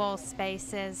skinny wall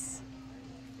spaces.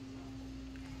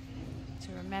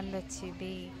 To remember to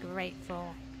be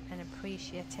grateful and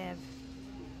appreciative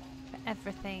for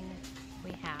everything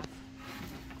we have.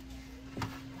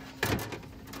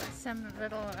 Some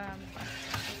little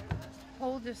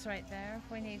holders right there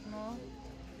if we need more.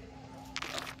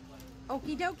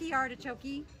 Okie dokie,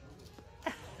 artichoke.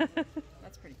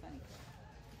 That's pretty funny.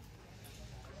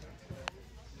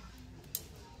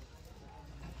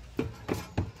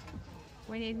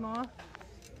 We need more.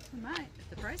 We might, if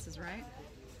the price is right.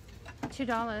 $2.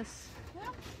 Yeah,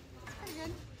 that's pretty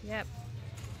good. Yep.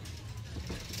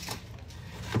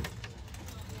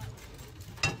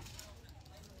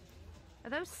 Are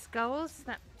those skulls,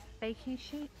 that baking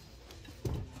sheet?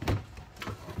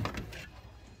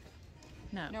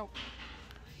 No. Nope.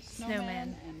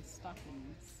 Snowman. And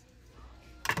stockings.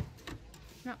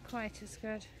 Not quite as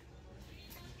good.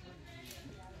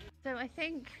 So I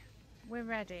think we're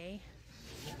ready.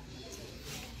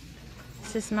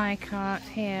 This is my cart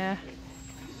here.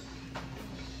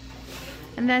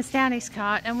 And there's Danny's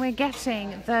cart, and we're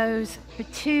getting those the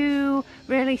two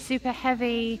really super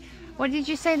heavy, what did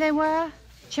you say they were?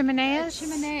 Chimeneas?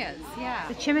 Chimeneas, yeah.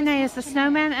 The chimeneas, the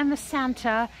snowman and the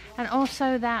Santa, and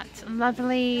also that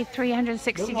lovely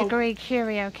 360-degree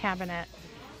curio cabinet.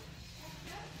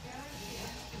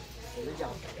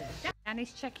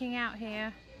 Danny's checking out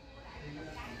here.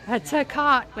 That's her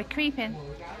cart. We're creeping.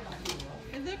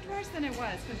 It looked worse than it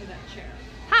was because of that chair.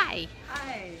 Hi.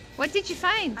 Hi. What did you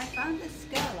find? I found this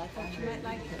skull. I thought you might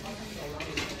like it.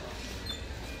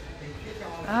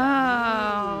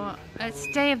 Oh, it's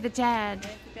Day of the Dead.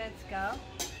 There's the dead skull.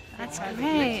 That's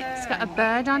great. It's got a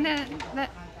bird on it.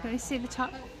 Let me see the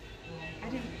top. I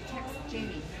didn't text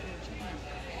Jamie.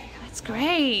 That's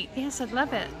great. Yes, I'd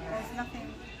love it. There's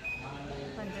nothing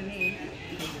underneath.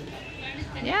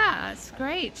 Yeah, it's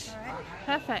great. All right.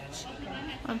 Perfect.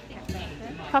 I'll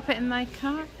pop it in my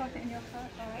cart. Pop it in your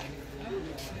cart. All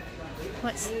right.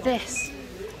 What's this?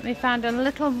 We found a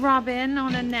little robin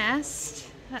on a nest.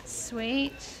 That's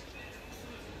sweet.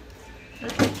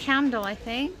 Little candle, I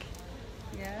think.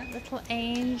 Yeah. Little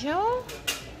angel.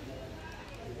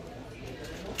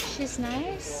 She's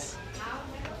nice.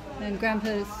 And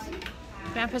Grandpa's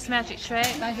Grandpa's magic tray.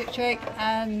 magic trick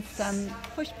and some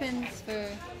push pins for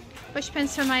Push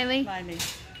pins for Miley. Miley.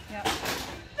 Yep.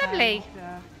 Lovely.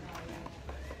 And,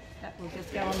 that will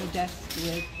just go on the desk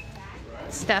with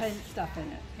Stuff. stuff in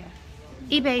it.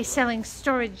 Yeah. eBay selling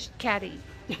storage caddy.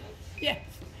 Yes.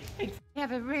 We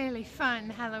have a really fun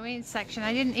Halloween section.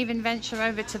 I didn't even venture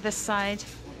over to this side.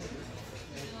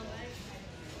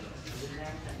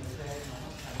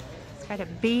 It's got a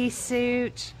bee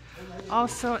suit, all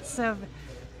sorts of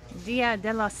Dia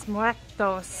de los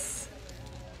Muertos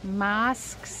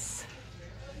masks.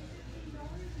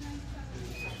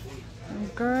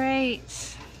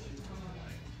 Great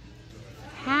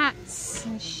hats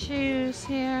and shoes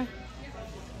here.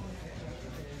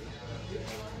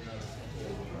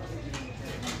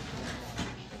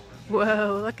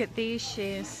 Whoa, look at these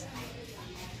shoes.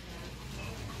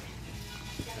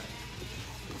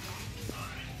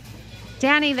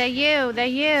 Danny, they're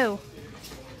you.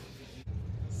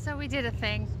 So we did a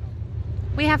thing.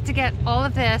 We have to get all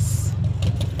of this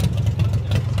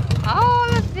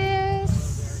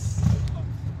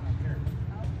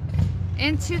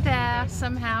into there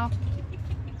somehow.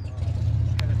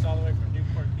 And it's all the way from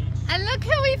Newport Beach. And look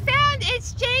who we found!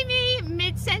 It's Jamie,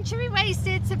 Mid-Century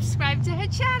Wasted. Subscribe to her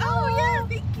channel. Oh yeah,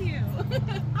 thank you.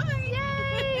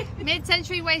 Yay!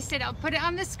 Mid-Century Wasted. I'll put it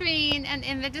on the screen and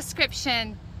in the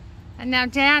description. And now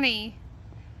Danny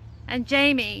and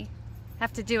Jamie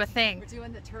have to do a thing. We're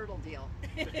doing the turtle deal.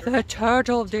 The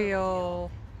turtle deal.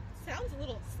 Sounds a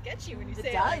little sketchy when you say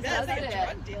it does, like that. It's like doesn't a it?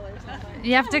 drug deal or something.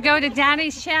 You have to go to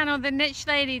Danny's channel, The Niche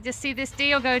Lady, to see this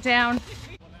deal go down.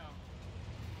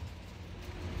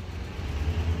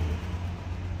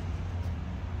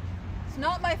 It's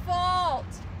not my fault.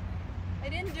 I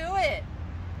didn't do it.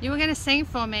 You were going to sing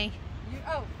for me.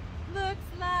 Oh, looks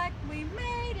like we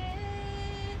made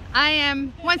it. I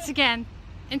am, once again,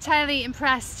 entirely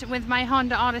impressed with my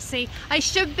Honda Odyssey. I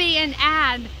should be an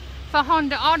ad for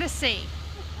Honda Odyssey.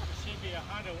 She'd be a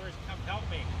Honda. Where's come help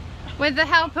me? With the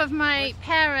help of my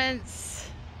parents,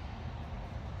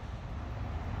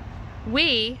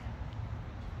 we,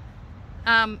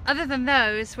 other than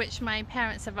those which my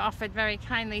parents have offered very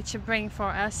kindly to bring for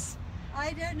us,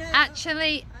 I don't know.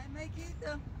 actually, I make it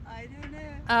though. I don't know.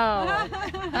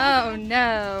 oh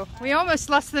no, we almost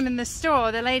lost them in the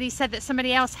store. The lady said that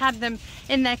somebody else had them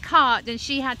in their cart and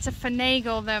she had to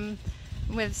finagle them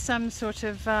with some sort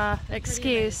of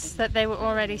excuse that they were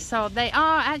already sold. They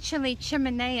are actually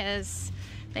chimeneas.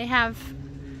 They have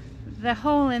the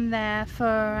hole in there for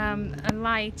a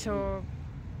light or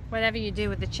whatever you do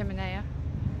with the chimenea.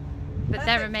 but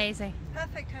they're amazing.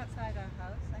 Perfect outside our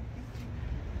house, I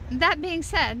think. That being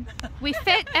said, we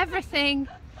fit everything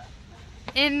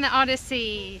in the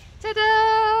Odyssey.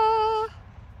 Ta-da!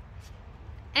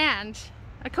 And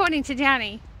according to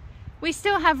Danny, we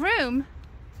still have room,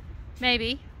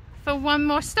 maybe, for one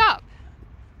more stop.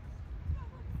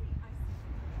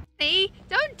 See?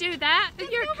 Don't do that.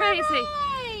 You're crazy.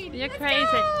 You're crazy.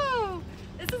 Go.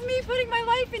 This is me putting my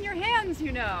life in your hands,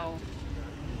 you know.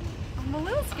 I'm a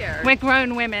little scared. We're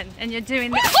grown women, and you're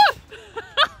doing this.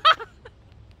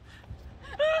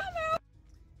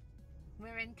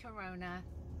 We're in Corona,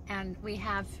 and we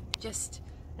have just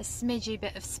a smidgy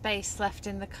bit of space left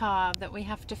in the car that we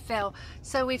have to fill.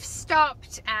 So we've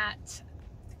stopped at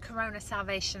Corona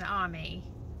Salvation Army,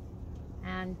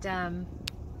 and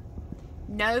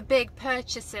no big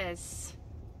purchases.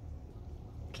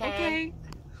 Okay.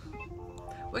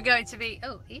 We're going to be,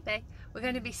 oh, eBay. We're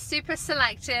going to be super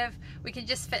selective. We can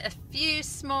just fit a few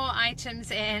small items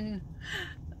in.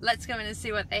 Let's go in and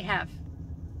see what they have.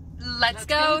 Let's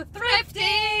go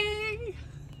thrifting!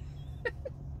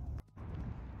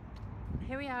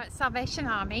 Here we are at Salvation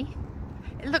Army.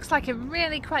 It looks like a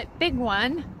really quite big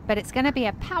one, but it's going to be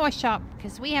a power shop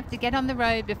because we have to get on the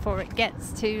road before it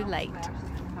gets too late.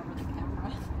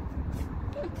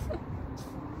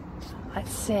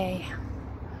 Let's see.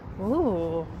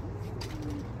 Ooh.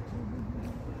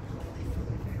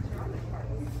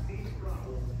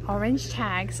 Orange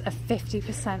tags are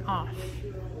 50% off.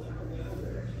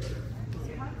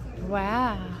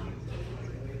 Wow.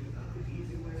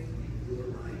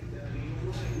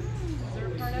 Is there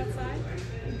a part outside?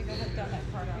 Maybe go hook down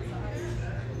that part outside.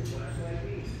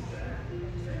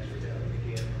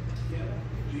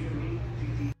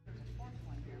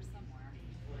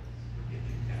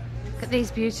 Look at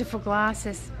these beautiful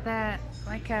glasses. They're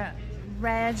like a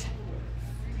red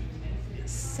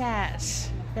set.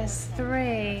 There's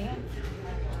 3.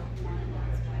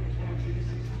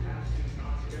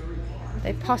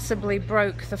 They possibly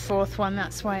broke the 4th one,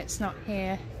 that's why it's not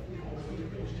here.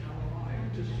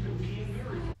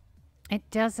 It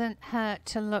doesn't hurt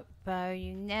to look though,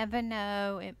 you never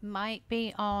know. It might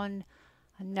be on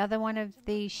another one of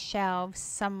these shelves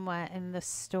somewhere in the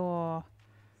store.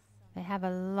 They have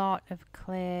a lot of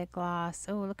clear glass.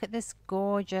 Oh, look at this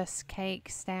gorgeous cake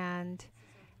stand.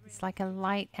 It's like a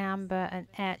light amber and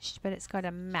etched, but it's got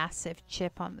a massive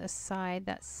chip on the side.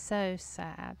 That's so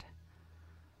sad.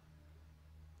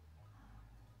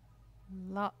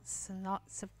 Lots and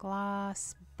lots of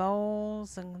glass,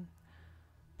 bowls and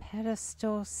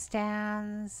pedestal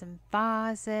stands and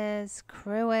vases,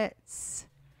 cruets.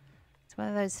 It's one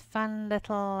of those fun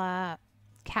little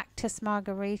cactus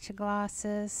margarita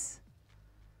glasses.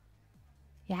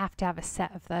 You have to have a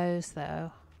set of those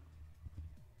though.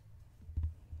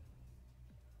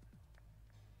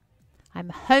 I'm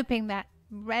hoping that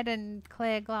red and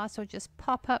clear glass will just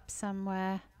pop up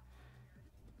somewhere.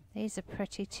 These are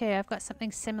pretty too. I've got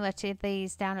something similar to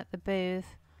these down at the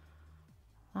booth.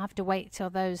 I'll have to wait till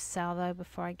those sell though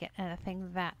before I get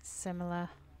anything that similar.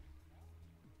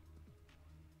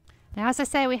 Now, as I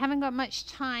say, we haven't got much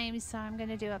time, so I'm going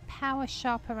to do a power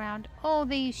shop around all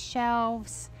these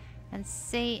shelves and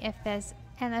see if there's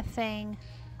anything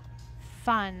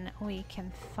fun we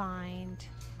can find.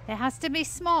 It has to be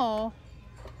small,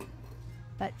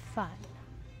 but fun.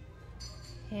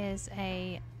 Here's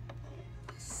a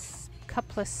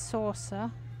cupler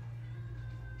saucer,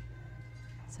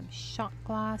 some shot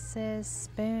glasses,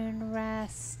 spoon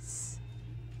rests,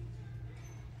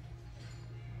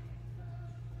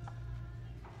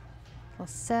 little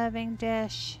serving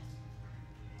dish,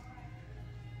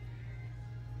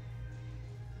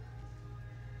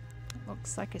 it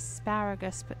looks like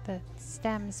asparagus but the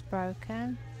stem's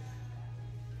broken.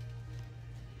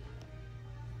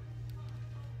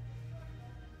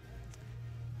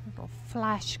 Little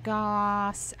flash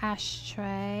glass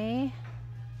ashtray.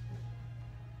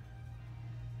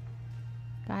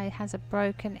 Guy has a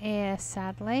broken ear,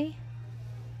 sadly.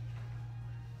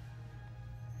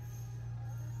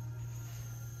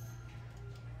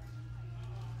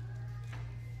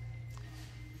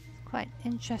 Quite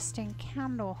interesting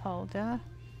candle holder.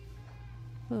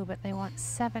 Ooh, but they want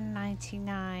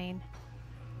 $7.99.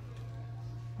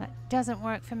 That doesn't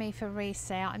work for me for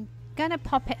resale. I'm gonna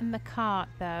pop it in the cart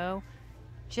though,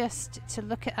 just to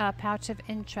look it up out of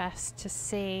interest to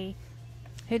see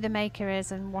who the maker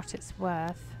is and what it's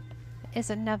worth. There is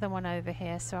another one over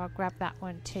here, so I'll grab that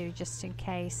one too just in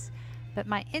case. But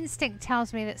my instinct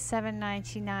tells me that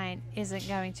 $7.99 isn't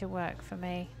going to work for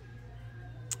me.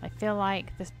 I feel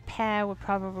like this pair would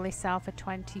probably sell for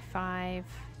 $25,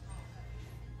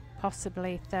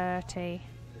 possibly $30.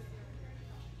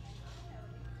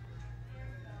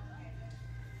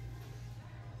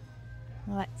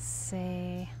 Let's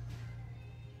see.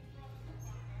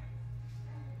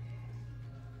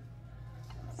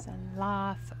 It's a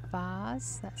laugh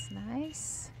vase. That's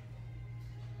nice.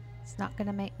 It's not going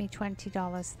to make me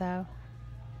 $20 though.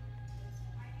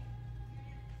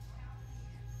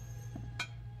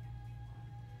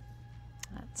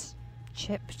 That's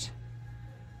chipped.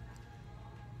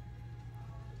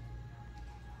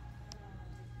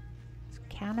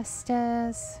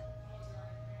 Canisters,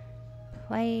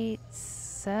 plates,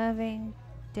 serving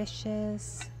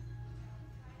dishes.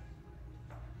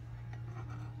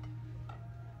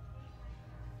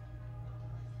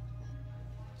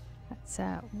 That's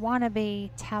a wannabe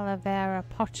Talavera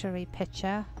pottery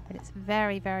pitcher, but it's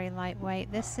very, very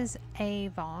lightweight. This is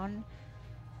Avon,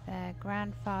 their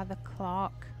grandfather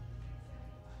clock.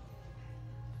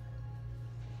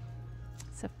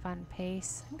 A fun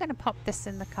piece. I'm going to pop this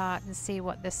in the cart and see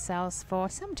what this sells for.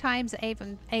 Sometimes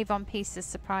Avon pieces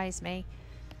surprise me.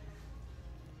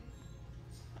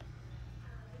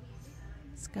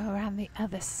 Let's go around the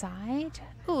other side.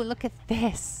 Oh, look at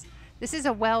this. This is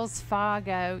a Wells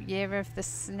Fargo Year of the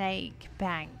Snake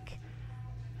bank.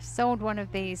 Sold one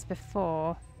of these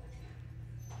before.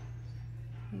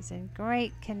 He's in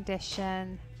great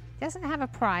condition. Doesn't have a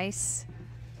price,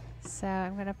 so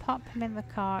I'm going to pop him in the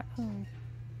cart. Ooh.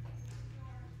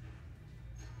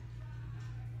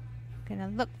 Gonna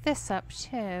look this up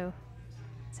too.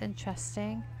 It's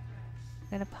interesting. I'm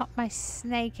gonna pop my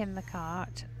snake in the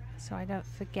cart so I don't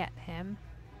forget him,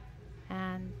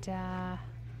 and gonna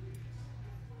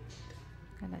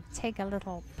take a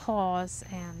little pause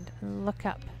and look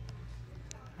up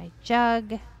my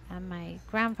jug and my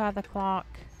grandfather clock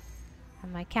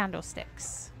and my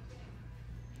candlesticks.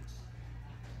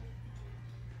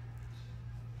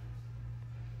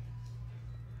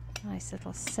 Nice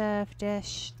little serve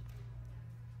dish.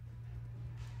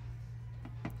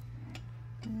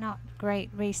 Not great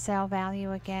resale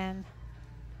value again.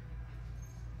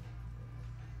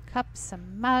 Cups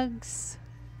and mugs.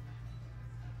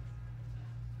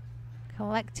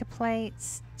 Collector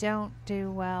plates don't do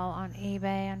well on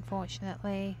eBay,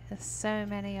 unfortunately. There's so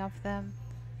many of them.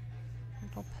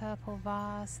 Little purple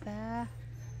vase there.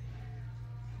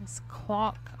 This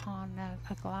clock on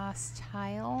a glass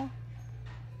tile.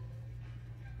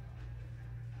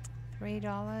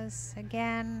 $3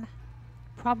 again.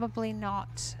 Probably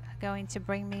not going to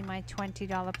bring me my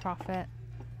 $20 profit.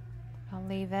 I'll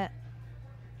leave it.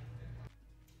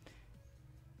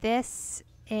 This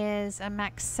is a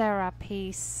Maxera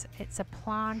piece. It's a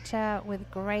planter with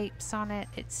grapes on it.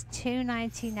 It's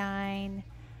 $2.99.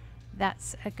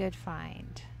 That's a good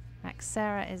find.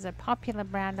 Maxera is a popular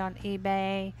brand on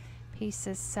eBay.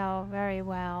 Pieces sell very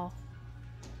well,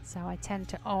 so I tend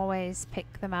to always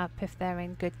pick them up if they're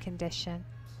in good condition.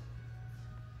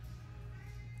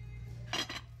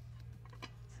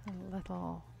 A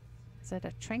little, is it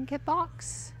a trinket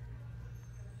box?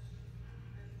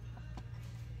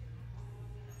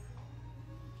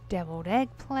 Deviled egg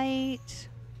plate.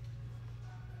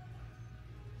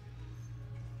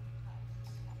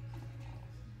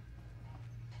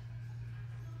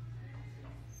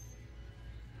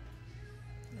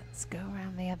 Let's go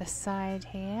around the other side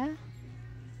here.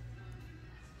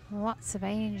 Lots of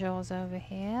angels over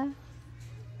here.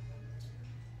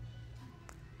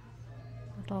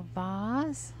 Little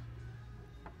vase.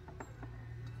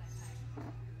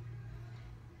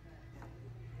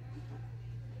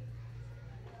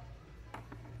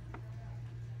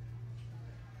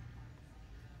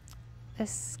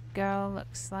 This girl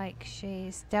looks like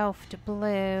she's Delft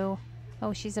blue.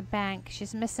 Oh, she's a bank.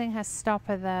 She's missing her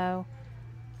stopper though.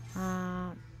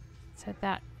 So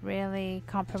that really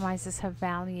compromises her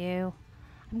value.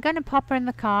 I'm going to pop her in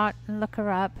the cart and look her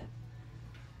up,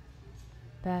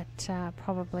 but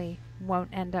probably won't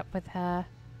end up with her.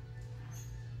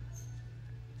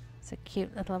 It's a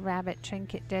cute little rabbit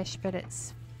trinket dish, but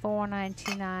it's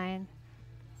 $4.99.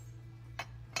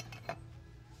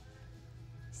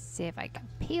 See if I can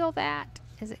peel that.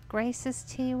 Is it Grace's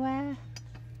teaware?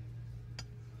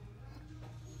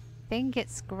 I think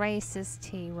it's Grace's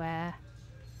teaware.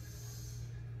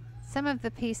 Some of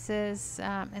the pieces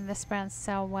in this brand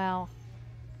sell well.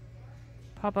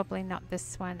 Probably not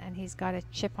this one, and he's got a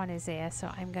chip on his ear, so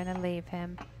I'm going to leave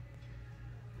him.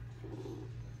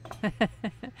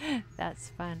 That's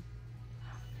fun.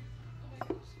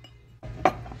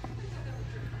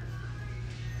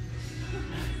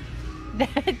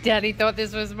 Daddy thought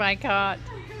this was my cart,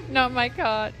 not my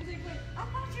cart. I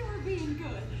thought you were being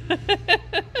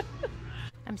good.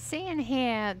 I'm seeing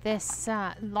here this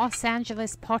Los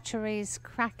Angeles Potteries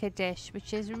cracker dish,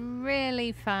 which is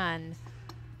really fun.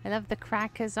 I love the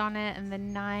crackers on it and the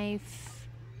knife.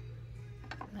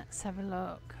 Let's have a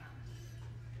look.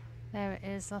 There it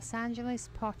is, Los Angeles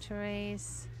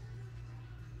Potteries.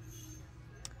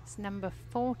 It's number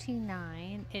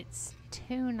 49. It's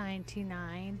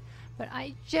 $2.99. But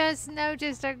I just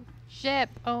noticed a chip.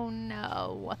 Oh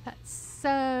no, that's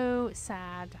so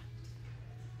sad.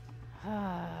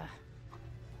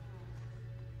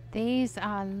 These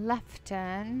are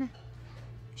Lefton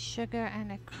sugar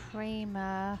and a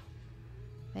creamer.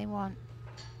 They want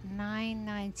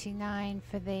 $9.99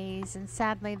 for these, and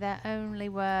sadly they're only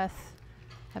worth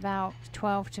about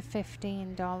 $12 to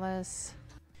 $15.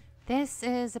 This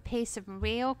is a piece of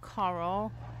real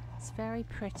coral. It's very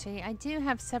pretty. I do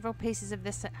have several pieces of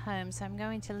this at home, so I'm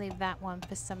going to leave that one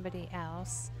for somebody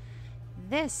else.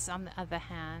 This, on the other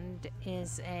hand,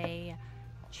 is a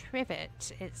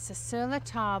trivet. It's a sur la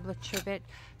table trivet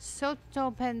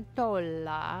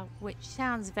sottopentola, which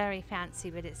sounds very fancy,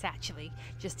 but it's actually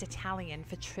just Italian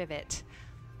for trivet.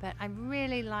 But I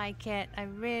really like it. I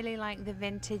really like the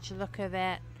vintage look of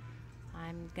it.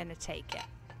 I'm gonna take it.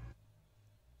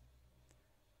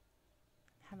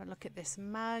 Have a look at this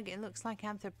mug. It looks like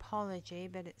Anthropology,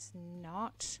 but it's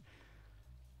not.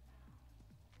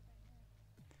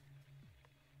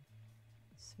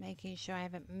 Just making sure I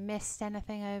haven't missed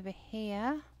anything over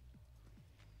here.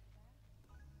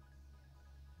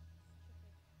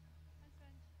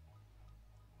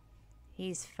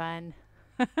 He's fun.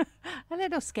 A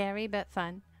little scary, but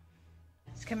fun.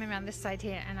 It's coming around this side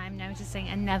here, and I'm noticing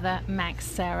another Max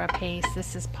Sarah piece.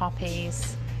 This is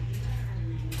Poppies.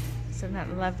 Isn't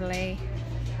that lovely?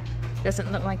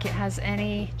 Doesn't look like it has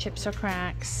any chips or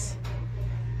cracks.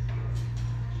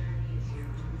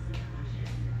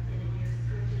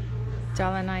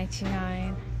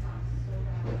 $1.99.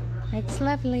 It's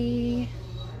lovely.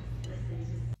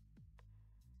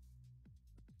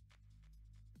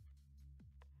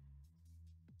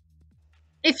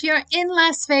 If you're in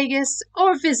Las Vegas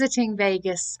or visiting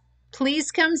Vegas,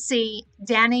 please come see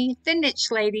Danny, the Niche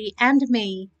Lady, and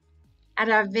me at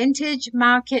our Vintage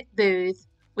Market booth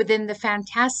within the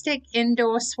Fantastic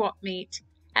Indoor Swapmeet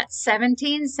at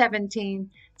 1717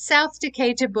 South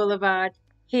Decatur Boulevard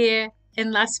here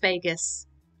in Las Vegas.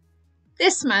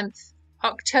 This month,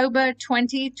 October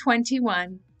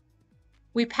 2021,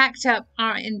 we packed up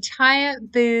our entire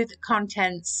booth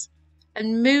contents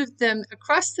and moved them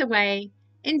across the way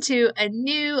into a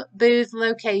new booth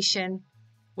location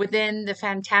within the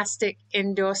Fantastic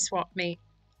Indoor Swapmeet.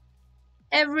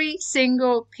 Every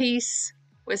single piece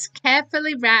was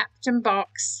carefully wrapped and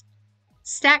boxed,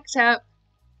 stacked up,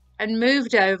 and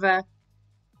moved over.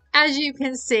 As you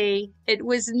can see, it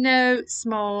was no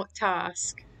small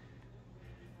task.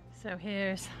 So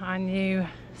here's our new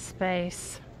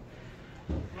space.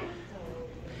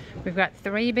 We've got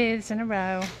 3 booths in a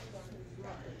row.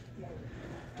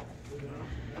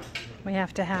 We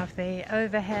have to have the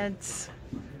overheads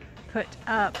put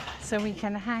up so we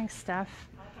can hang stuff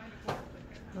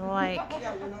like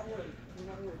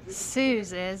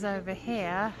Sue's is over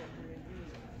here.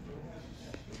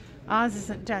 Ours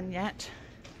isn't done yet,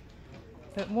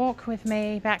 but walk with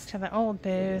me back to the old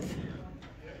booth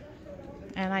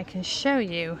and I can show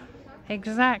you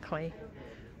exactly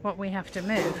what we have to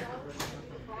move.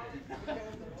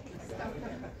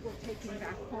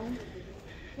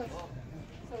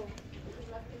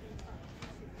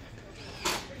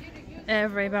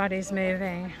 Everybody's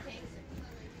moving.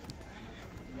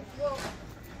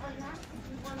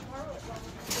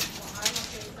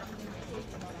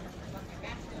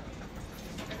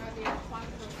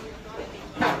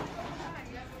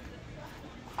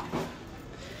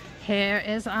 Here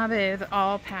is our booth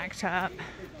all packed up.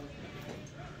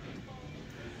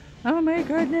 Oh my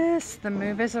goodness, the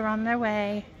movers are on their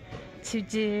way to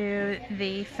do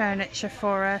the furniture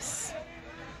for us.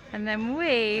 And then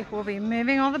we will be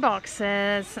moving all the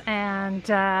boxes and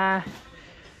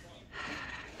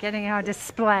getting our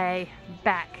display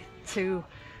back to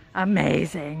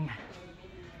amazing.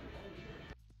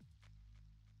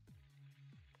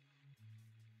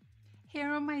 Here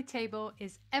on my table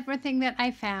is everything that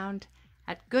I found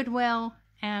at Goodwill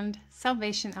and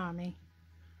Salvation Army.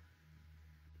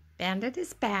 Bandit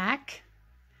is back.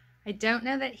 I don't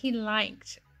know that he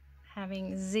liked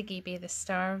having Ziggy be the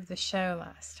star of the show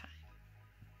last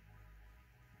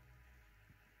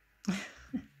time.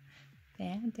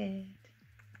 Bandit.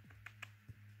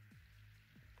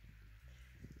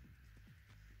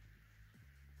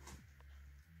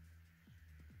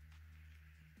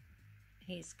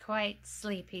 He's quite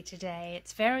sleepy today.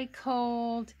 It's very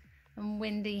cold and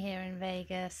windy here in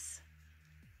Vegas.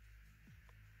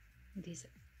 And he's a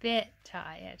bit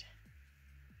tired.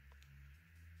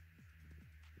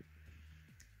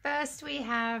 First we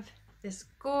have this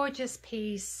gorgeous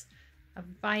piece of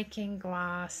Viking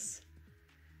glass.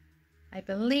 I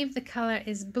believe the color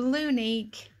is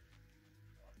Blunique.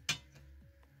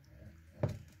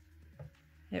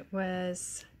 It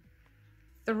was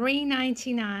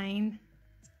 $3.99.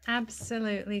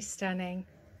 Absolutely stunning.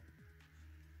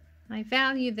 I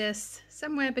value this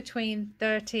somewhere between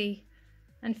 $30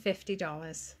 and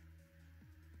 $50.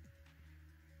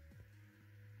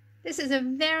 This is a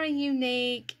very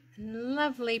unique and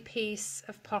lovely piece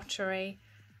of pottery.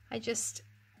 I just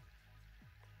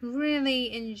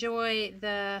really enjoy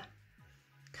the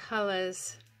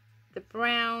colors, the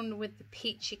brown with the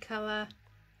peachy color.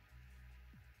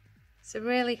 It's a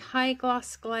really high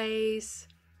gloss glaze.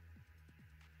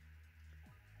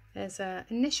 There's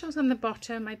initials on the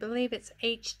bottom. I believe it's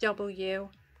HW.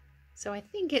 So I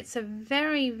think it's a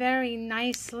very, very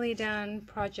nicely done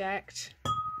project.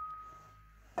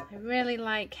 I really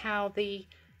like how the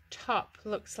top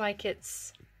looks like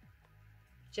it's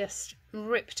just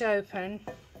ripped open.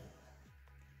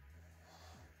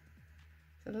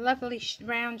 It's a lovely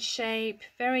round shape,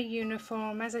 very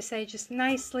uniform. As I say, just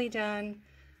nicely done.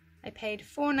 I paid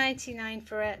 $4.99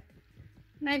 for it,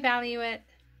 and I value it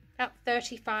about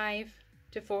 $35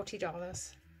 to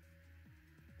 $40.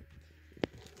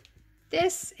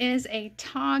 This is a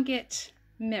Target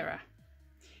mirror.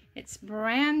 It's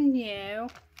brand new.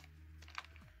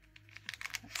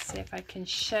 Let's see if I can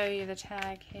show you the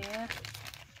tag here.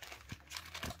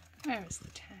 Where is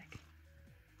the tag?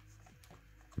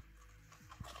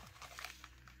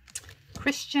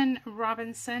 Christian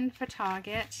Robinson for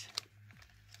Target.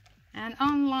 And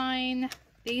online,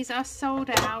 these are sold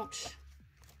out.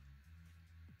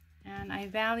 And I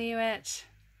value it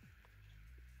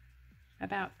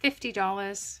about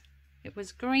 $50. It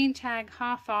was green tag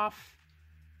half off,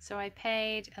 so I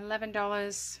paid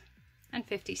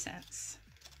 $11.50.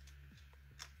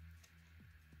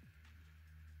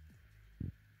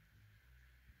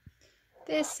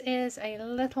 This is a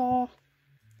little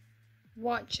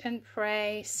Watch and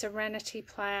Pray Serenity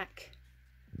plaque.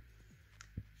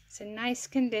 It's in nice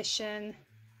condition.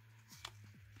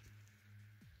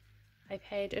 I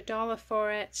paid $1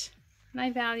 for it, and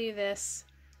I value this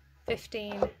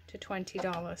 $15 to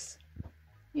 $20.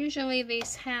 Usually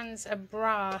these hands are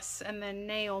brass and they're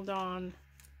nailed on.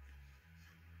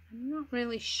 I'm not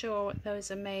really sure what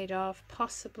those are made of.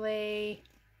 Possibly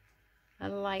a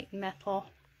light metal.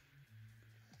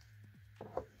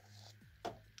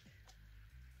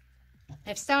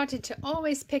 I've started to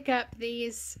always pick up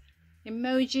these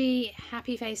emoji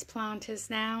happy face planters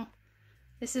now.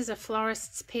 This is a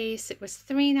florist's piece. It was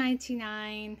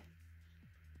 $3.99,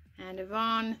 and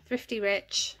Yvonne, Thrifty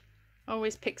Rich,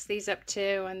 always picks these up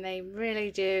too, and they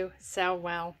really do sell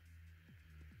well.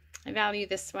 I value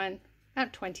this one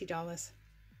about $20.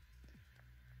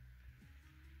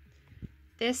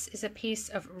 This is a piece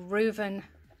of Reuven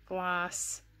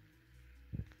glass.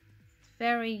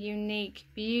 Very unique,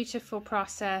 beautiful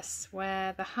process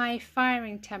where the high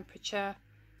firing temperature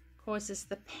causes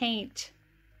the paint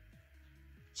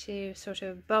to sort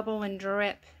of bubble and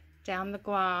drip down the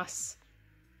glass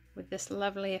with this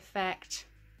lovely effect.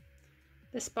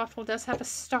 This bottle does have a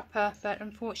stopper, but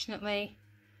unfortunately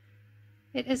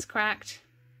it is cracked.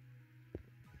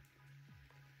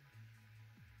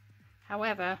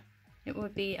 However, it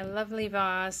would be a lovely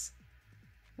vase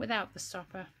without the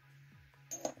stopper.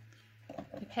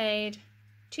 I paid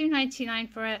 $2.99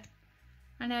 for it,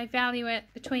 and I value it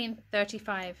between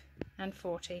 $35 and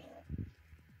 $40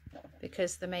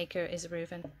 because the maker is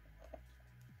Reuven.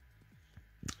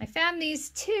 I found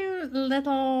these two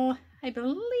little, I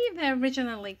believe they're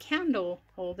originally candle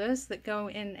holders that go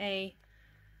in a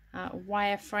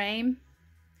wire frame.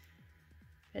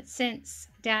 But since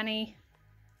Danny,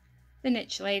 the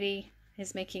niche lady,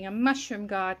 is making a mushroom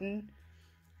garden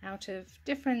out of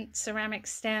different ceramic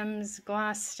stems,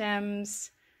 glass stems,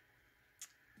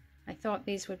 I thought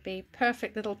these would be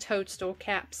perfect little toadstool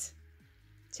caps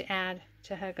to add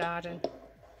to her garden.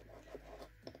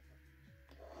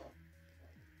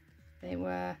 They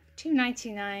were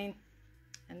 $2.99,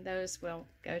 and those will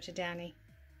go to Danny.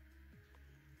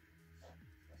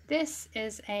 This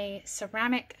is a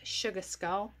ceramic sugar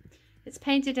skull. It's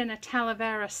painted in a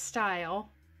Talavera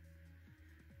style,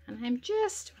 and I'm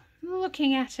just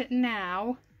looking at it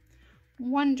now,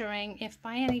 wondering if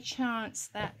by any chance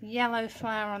that yellow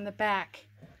flower on the back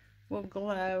will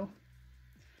glow.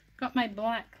 Got my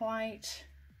black light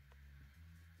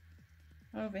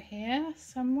over here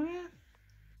somewhere.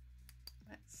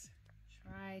 Let's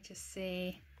try to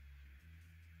see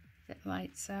if it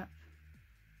lights up.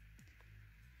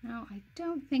 No, I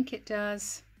don't think it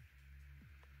does.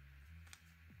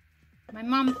 My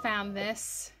mom found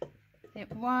this.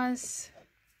 It was,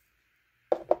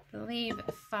 I believe,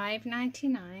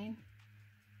 $5.99.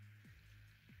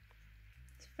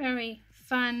 It's very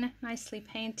fun, nicely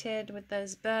painted with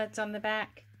those birds on the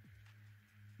back.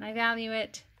 I value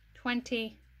it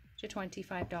 $20 to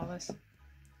 $25.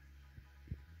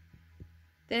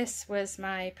 This was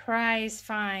my prize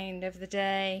find of the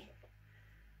day.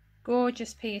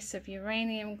 Gorgeous piece of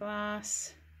uranium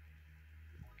glass.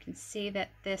 You can see that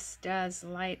this does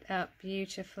light up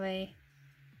beautifully.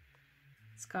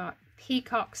 It's got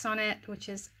peacocks on it, which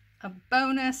is a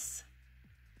bonus.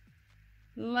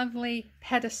 Lovely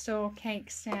pedestal cake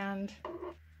stand.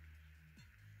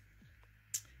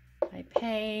 I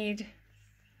paid,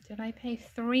 did I pay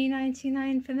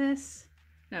 $3.99 for this?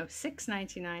 No,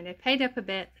 $6.99. I paid up a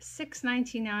bit,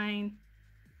 $6.99.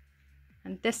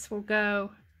 And this will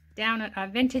go down at our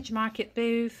vintage market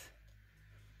booth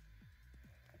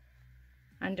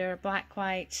under a black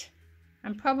light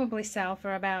and probably sell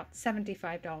for about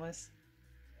 $75.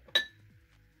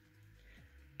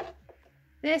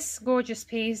 This gorgeous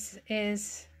piece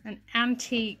is an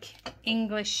antique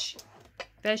English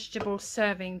vegetable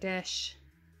serving dish.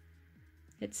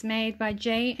 It's made by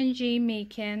J&G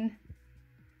Meakin,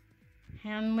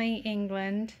 Hanley,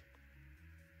 England.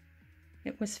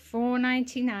 It was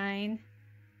 $4.99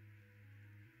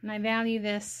 and I value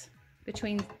this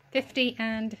between $50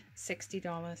 and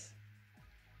 $60.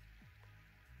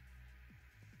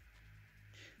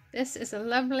 This is a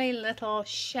lovely little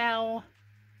shell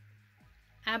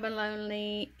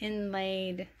abalone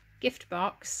inlaid gift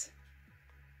box.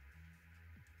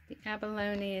 The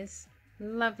abalone is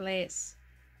lovely. It's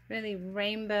really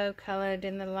rainbow colored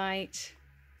in the light.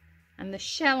 And the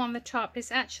shell on the top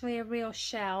is actually a real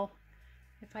shell.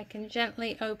 If I can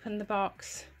gently open the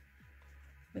box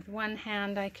with one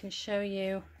hand, I can show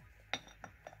you.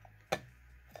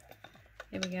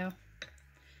 Here we go.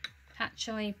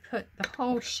 Actually put the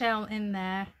whole shell in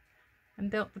there and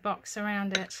built the box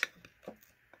around it.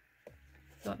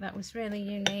 Thought that was really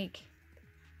unique.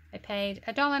 I paid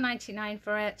 $1.99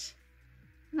 for it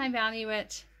and I value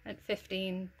it at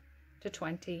 $15 to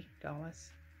 $20.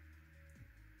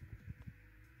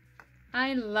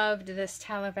 I loved this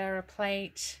Talavera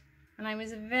plate and I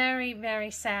was very,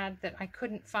 very sad that I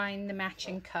couldn't find the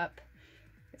matching cup.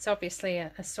 It's obviously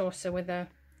a saucer with a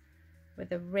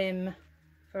rim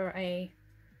for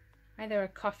either a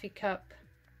coffee cup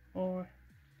or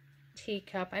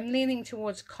teacup. I'm leaning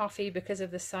towards coffee because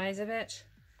of the size of it.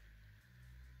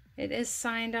 It is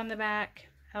signed on the back,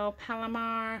 El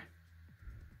Palomar,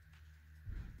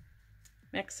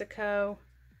 Mexico.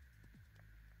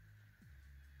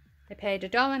 I paid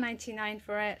 $1.99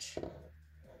 for it,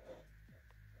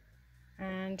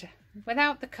 and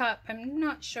without the cup I'm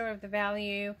not sure of the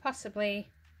value, possibly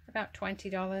about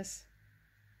 $20.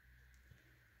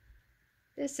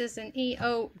 This is an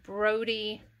E.O.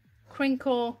 Brody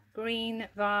crinkle green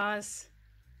vase.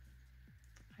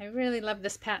 I really love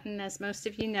this pattern, as most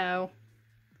of you know.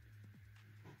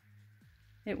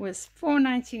 It was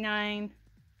 $4.99.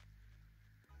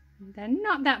 They're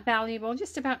not that valuable,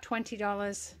 just about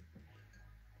 $20.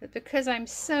 But because I'm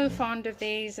so fond of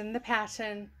these and the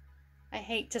pattern, I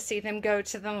hate to see them go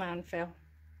to the landfill.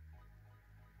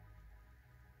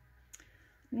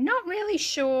 Not really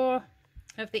sure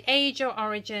of the age or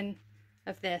origin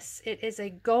of this. It is a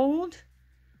gold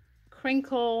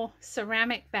crinkle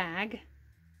ceramic bag.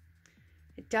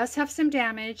 It does have some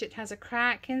damage. It has a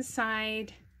crack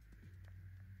inside,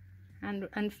 and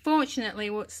unfortunately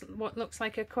what looks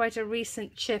like quite a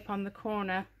recent chip on the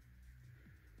corner.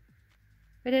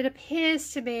 But it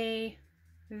appears to be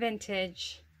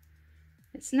vintage.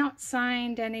 It's not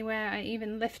signed anywhere. I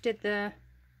even lifted the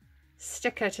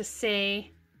sticker to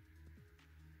see.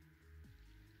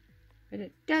 But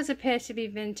it does appear to be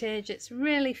vintage. It's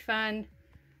really fun,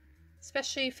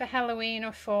 especially for Halloween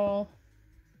or fall.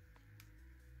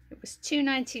 It was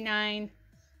 $2.99.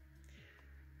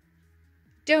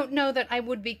 Don't know that I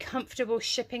would be comfortable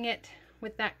shipping it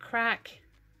with that crack.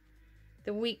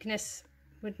 The weakness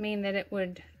would mean that it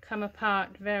would come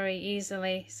apart very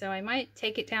easily, so I might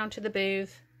take it down to the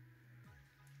booth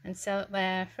and sell it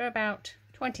there for about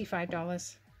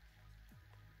 $25.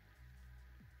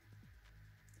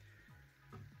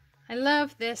 I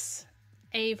love this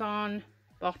Avon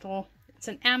bottle. It's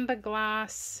an amber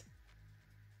glass.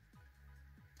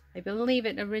 I believe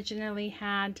it originally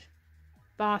had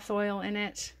bath oil in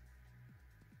it.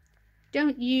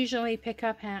 Don't usually pick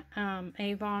up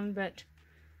Avon, but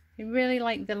I really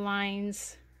like the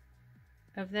lines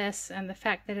of this and the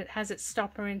fact that it has its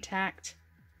stopper intact.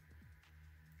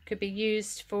 It could be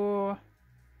used for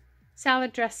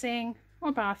salad dressing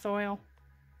or bath oil.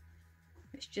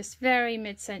 It's just very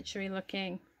mid-century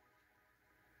looking,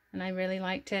 and I really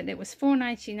liked it. It was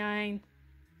 $4.99.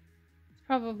 It's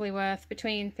probably worth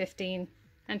between $15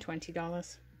 and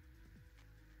 $20.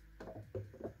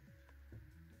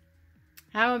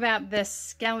 How about this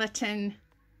skeleton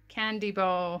candy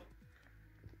bowl?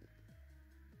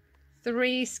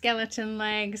 3 skeleton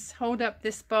legs hold up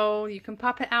this bowl. You can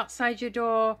pop it outside your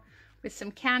door with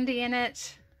some candy in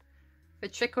it for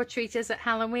trick-or-treaters at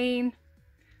Halloween,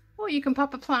 or you can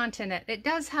pop a plant in it. It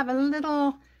does have a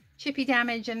little chippy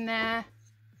damage in there,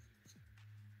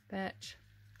 but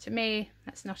to me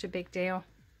that's not a big deal.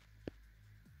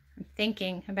 I'm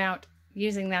thinking about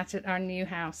using that at our new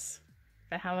house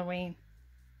for Halloween.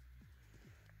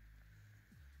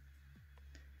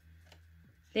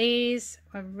 These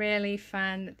were really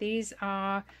fun. These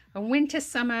are a winter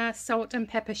summer salt and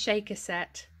pepper shaker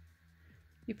set.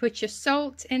 You put your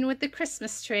salt in with the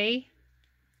Christmas tree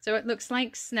so it looks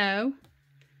like snow,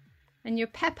 and your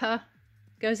pepper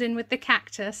goes in with the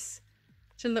cactus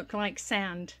to look like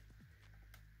sand.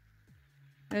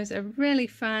 Those are really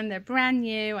fun. They're brand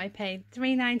new. I paid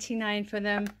 $3.99 for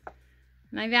them,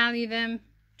 and I value them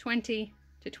 $20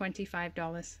 to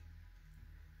 $25.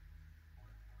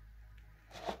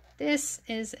 This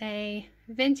is a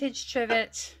vintage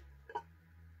trivet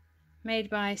made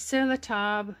by Sur La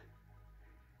Table.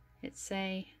 It's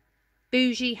a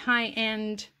bougie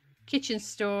high-end kitchen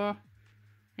store.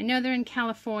 I know they're in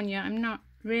California. I'm not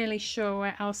really sure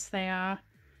where else they are.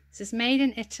 This is made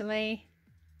in Italy.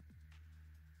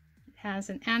 It has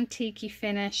an antique-y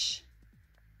finish.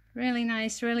 Really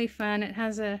nice, really fun. It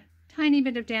has a tiny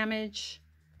bit of damage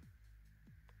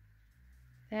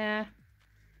there,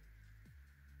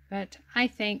 but I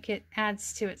think it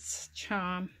adds to its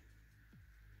charm.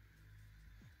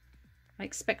 I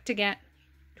expect to get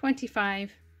 $25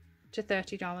 to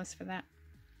 $30 for that.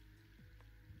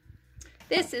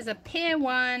 This is a Pier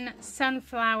 1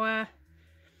 sunflower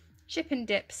chip and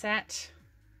dip set.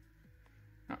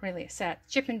 Not really a set,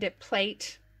 chip and dip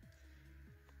plate.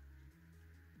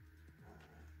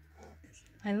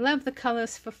 I love the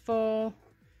colors for fall.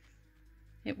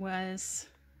 It was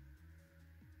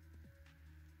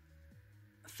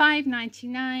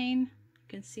 $5.99. You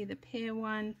can see the Pier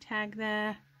 1 tag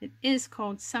there. It is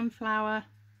called Sunflower.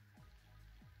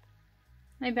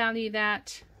 I value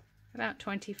that about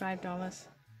 $25.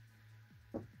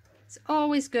 It's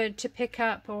always good to pick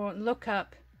up or look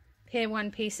up Pier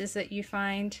 1 pieces that you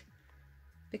find,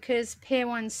 because Pier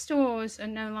 1 stores are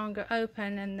no longer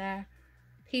open and their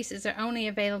pieces are only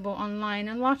available online.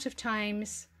 A lot of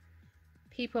times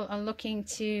people are looking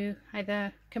to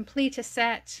either complete a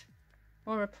set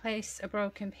or replace a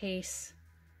broken piece,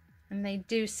 and they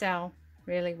do sell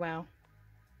really well.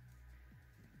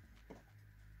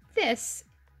 This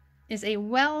is a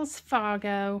Wells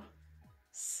Fargo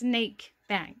snake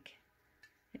bank.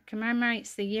 It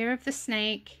commemorates the year of the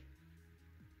snake.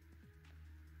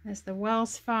 There's the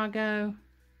Wells Fargo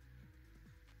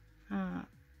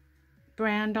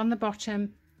brand on the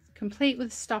bottom, complete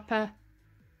with stopper.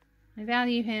 I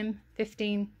value him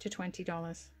 $15 to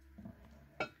 $20.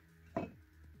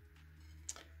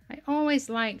 I always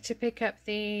like to pick up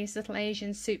these little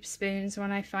Asian soup spoons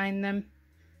when I find them.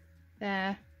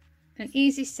 They're an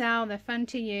easy sell, they're fun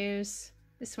to use.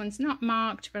 This one's not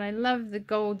marked, but I love the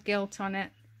gold gilt on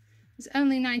it. It's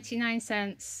only 99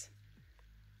 cents,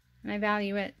 and I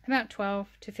value it about $12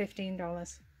 to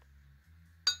 $15.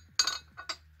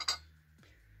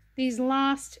 These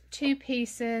last 2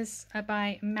 pieces are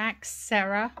by Max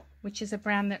Serra, which is a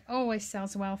brand that always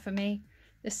sells well for me.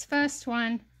 This first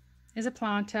one is a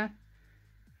planter.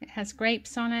 It has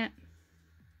grapes on it.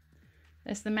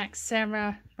 There's the Max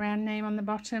Serra brand name on the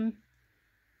bottom.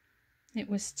 It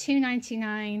was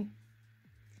 $2.99,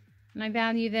 and I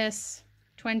value this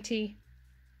 $20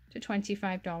 to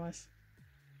 $25.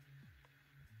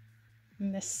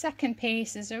 And the second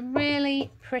piece is a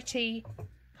really pretty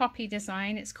poppy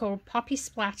design. It's called Poppy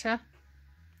Splatter.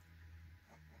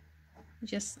 I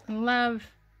just love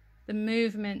the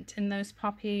movement in those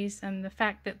poppies and the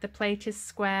fact that the plate is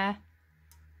square.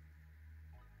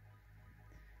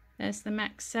 There's the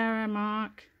Max Serra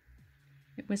mark.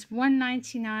 It was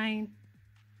 $1.99,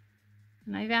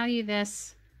 and I value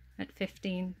this at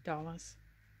 $15.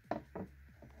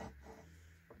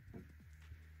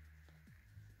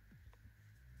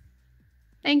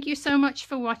 Thank you so much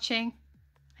for watching.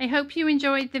 I hope you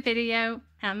enjoyed the video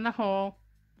and the haul.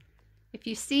 If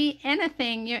you see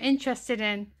anything you're interested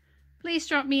in, please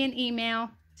drop me an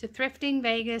email to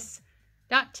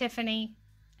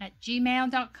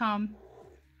thriftingvegas.tiffany@gmail.com,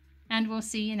 and we'll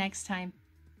see you next time.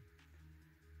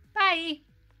 Bye!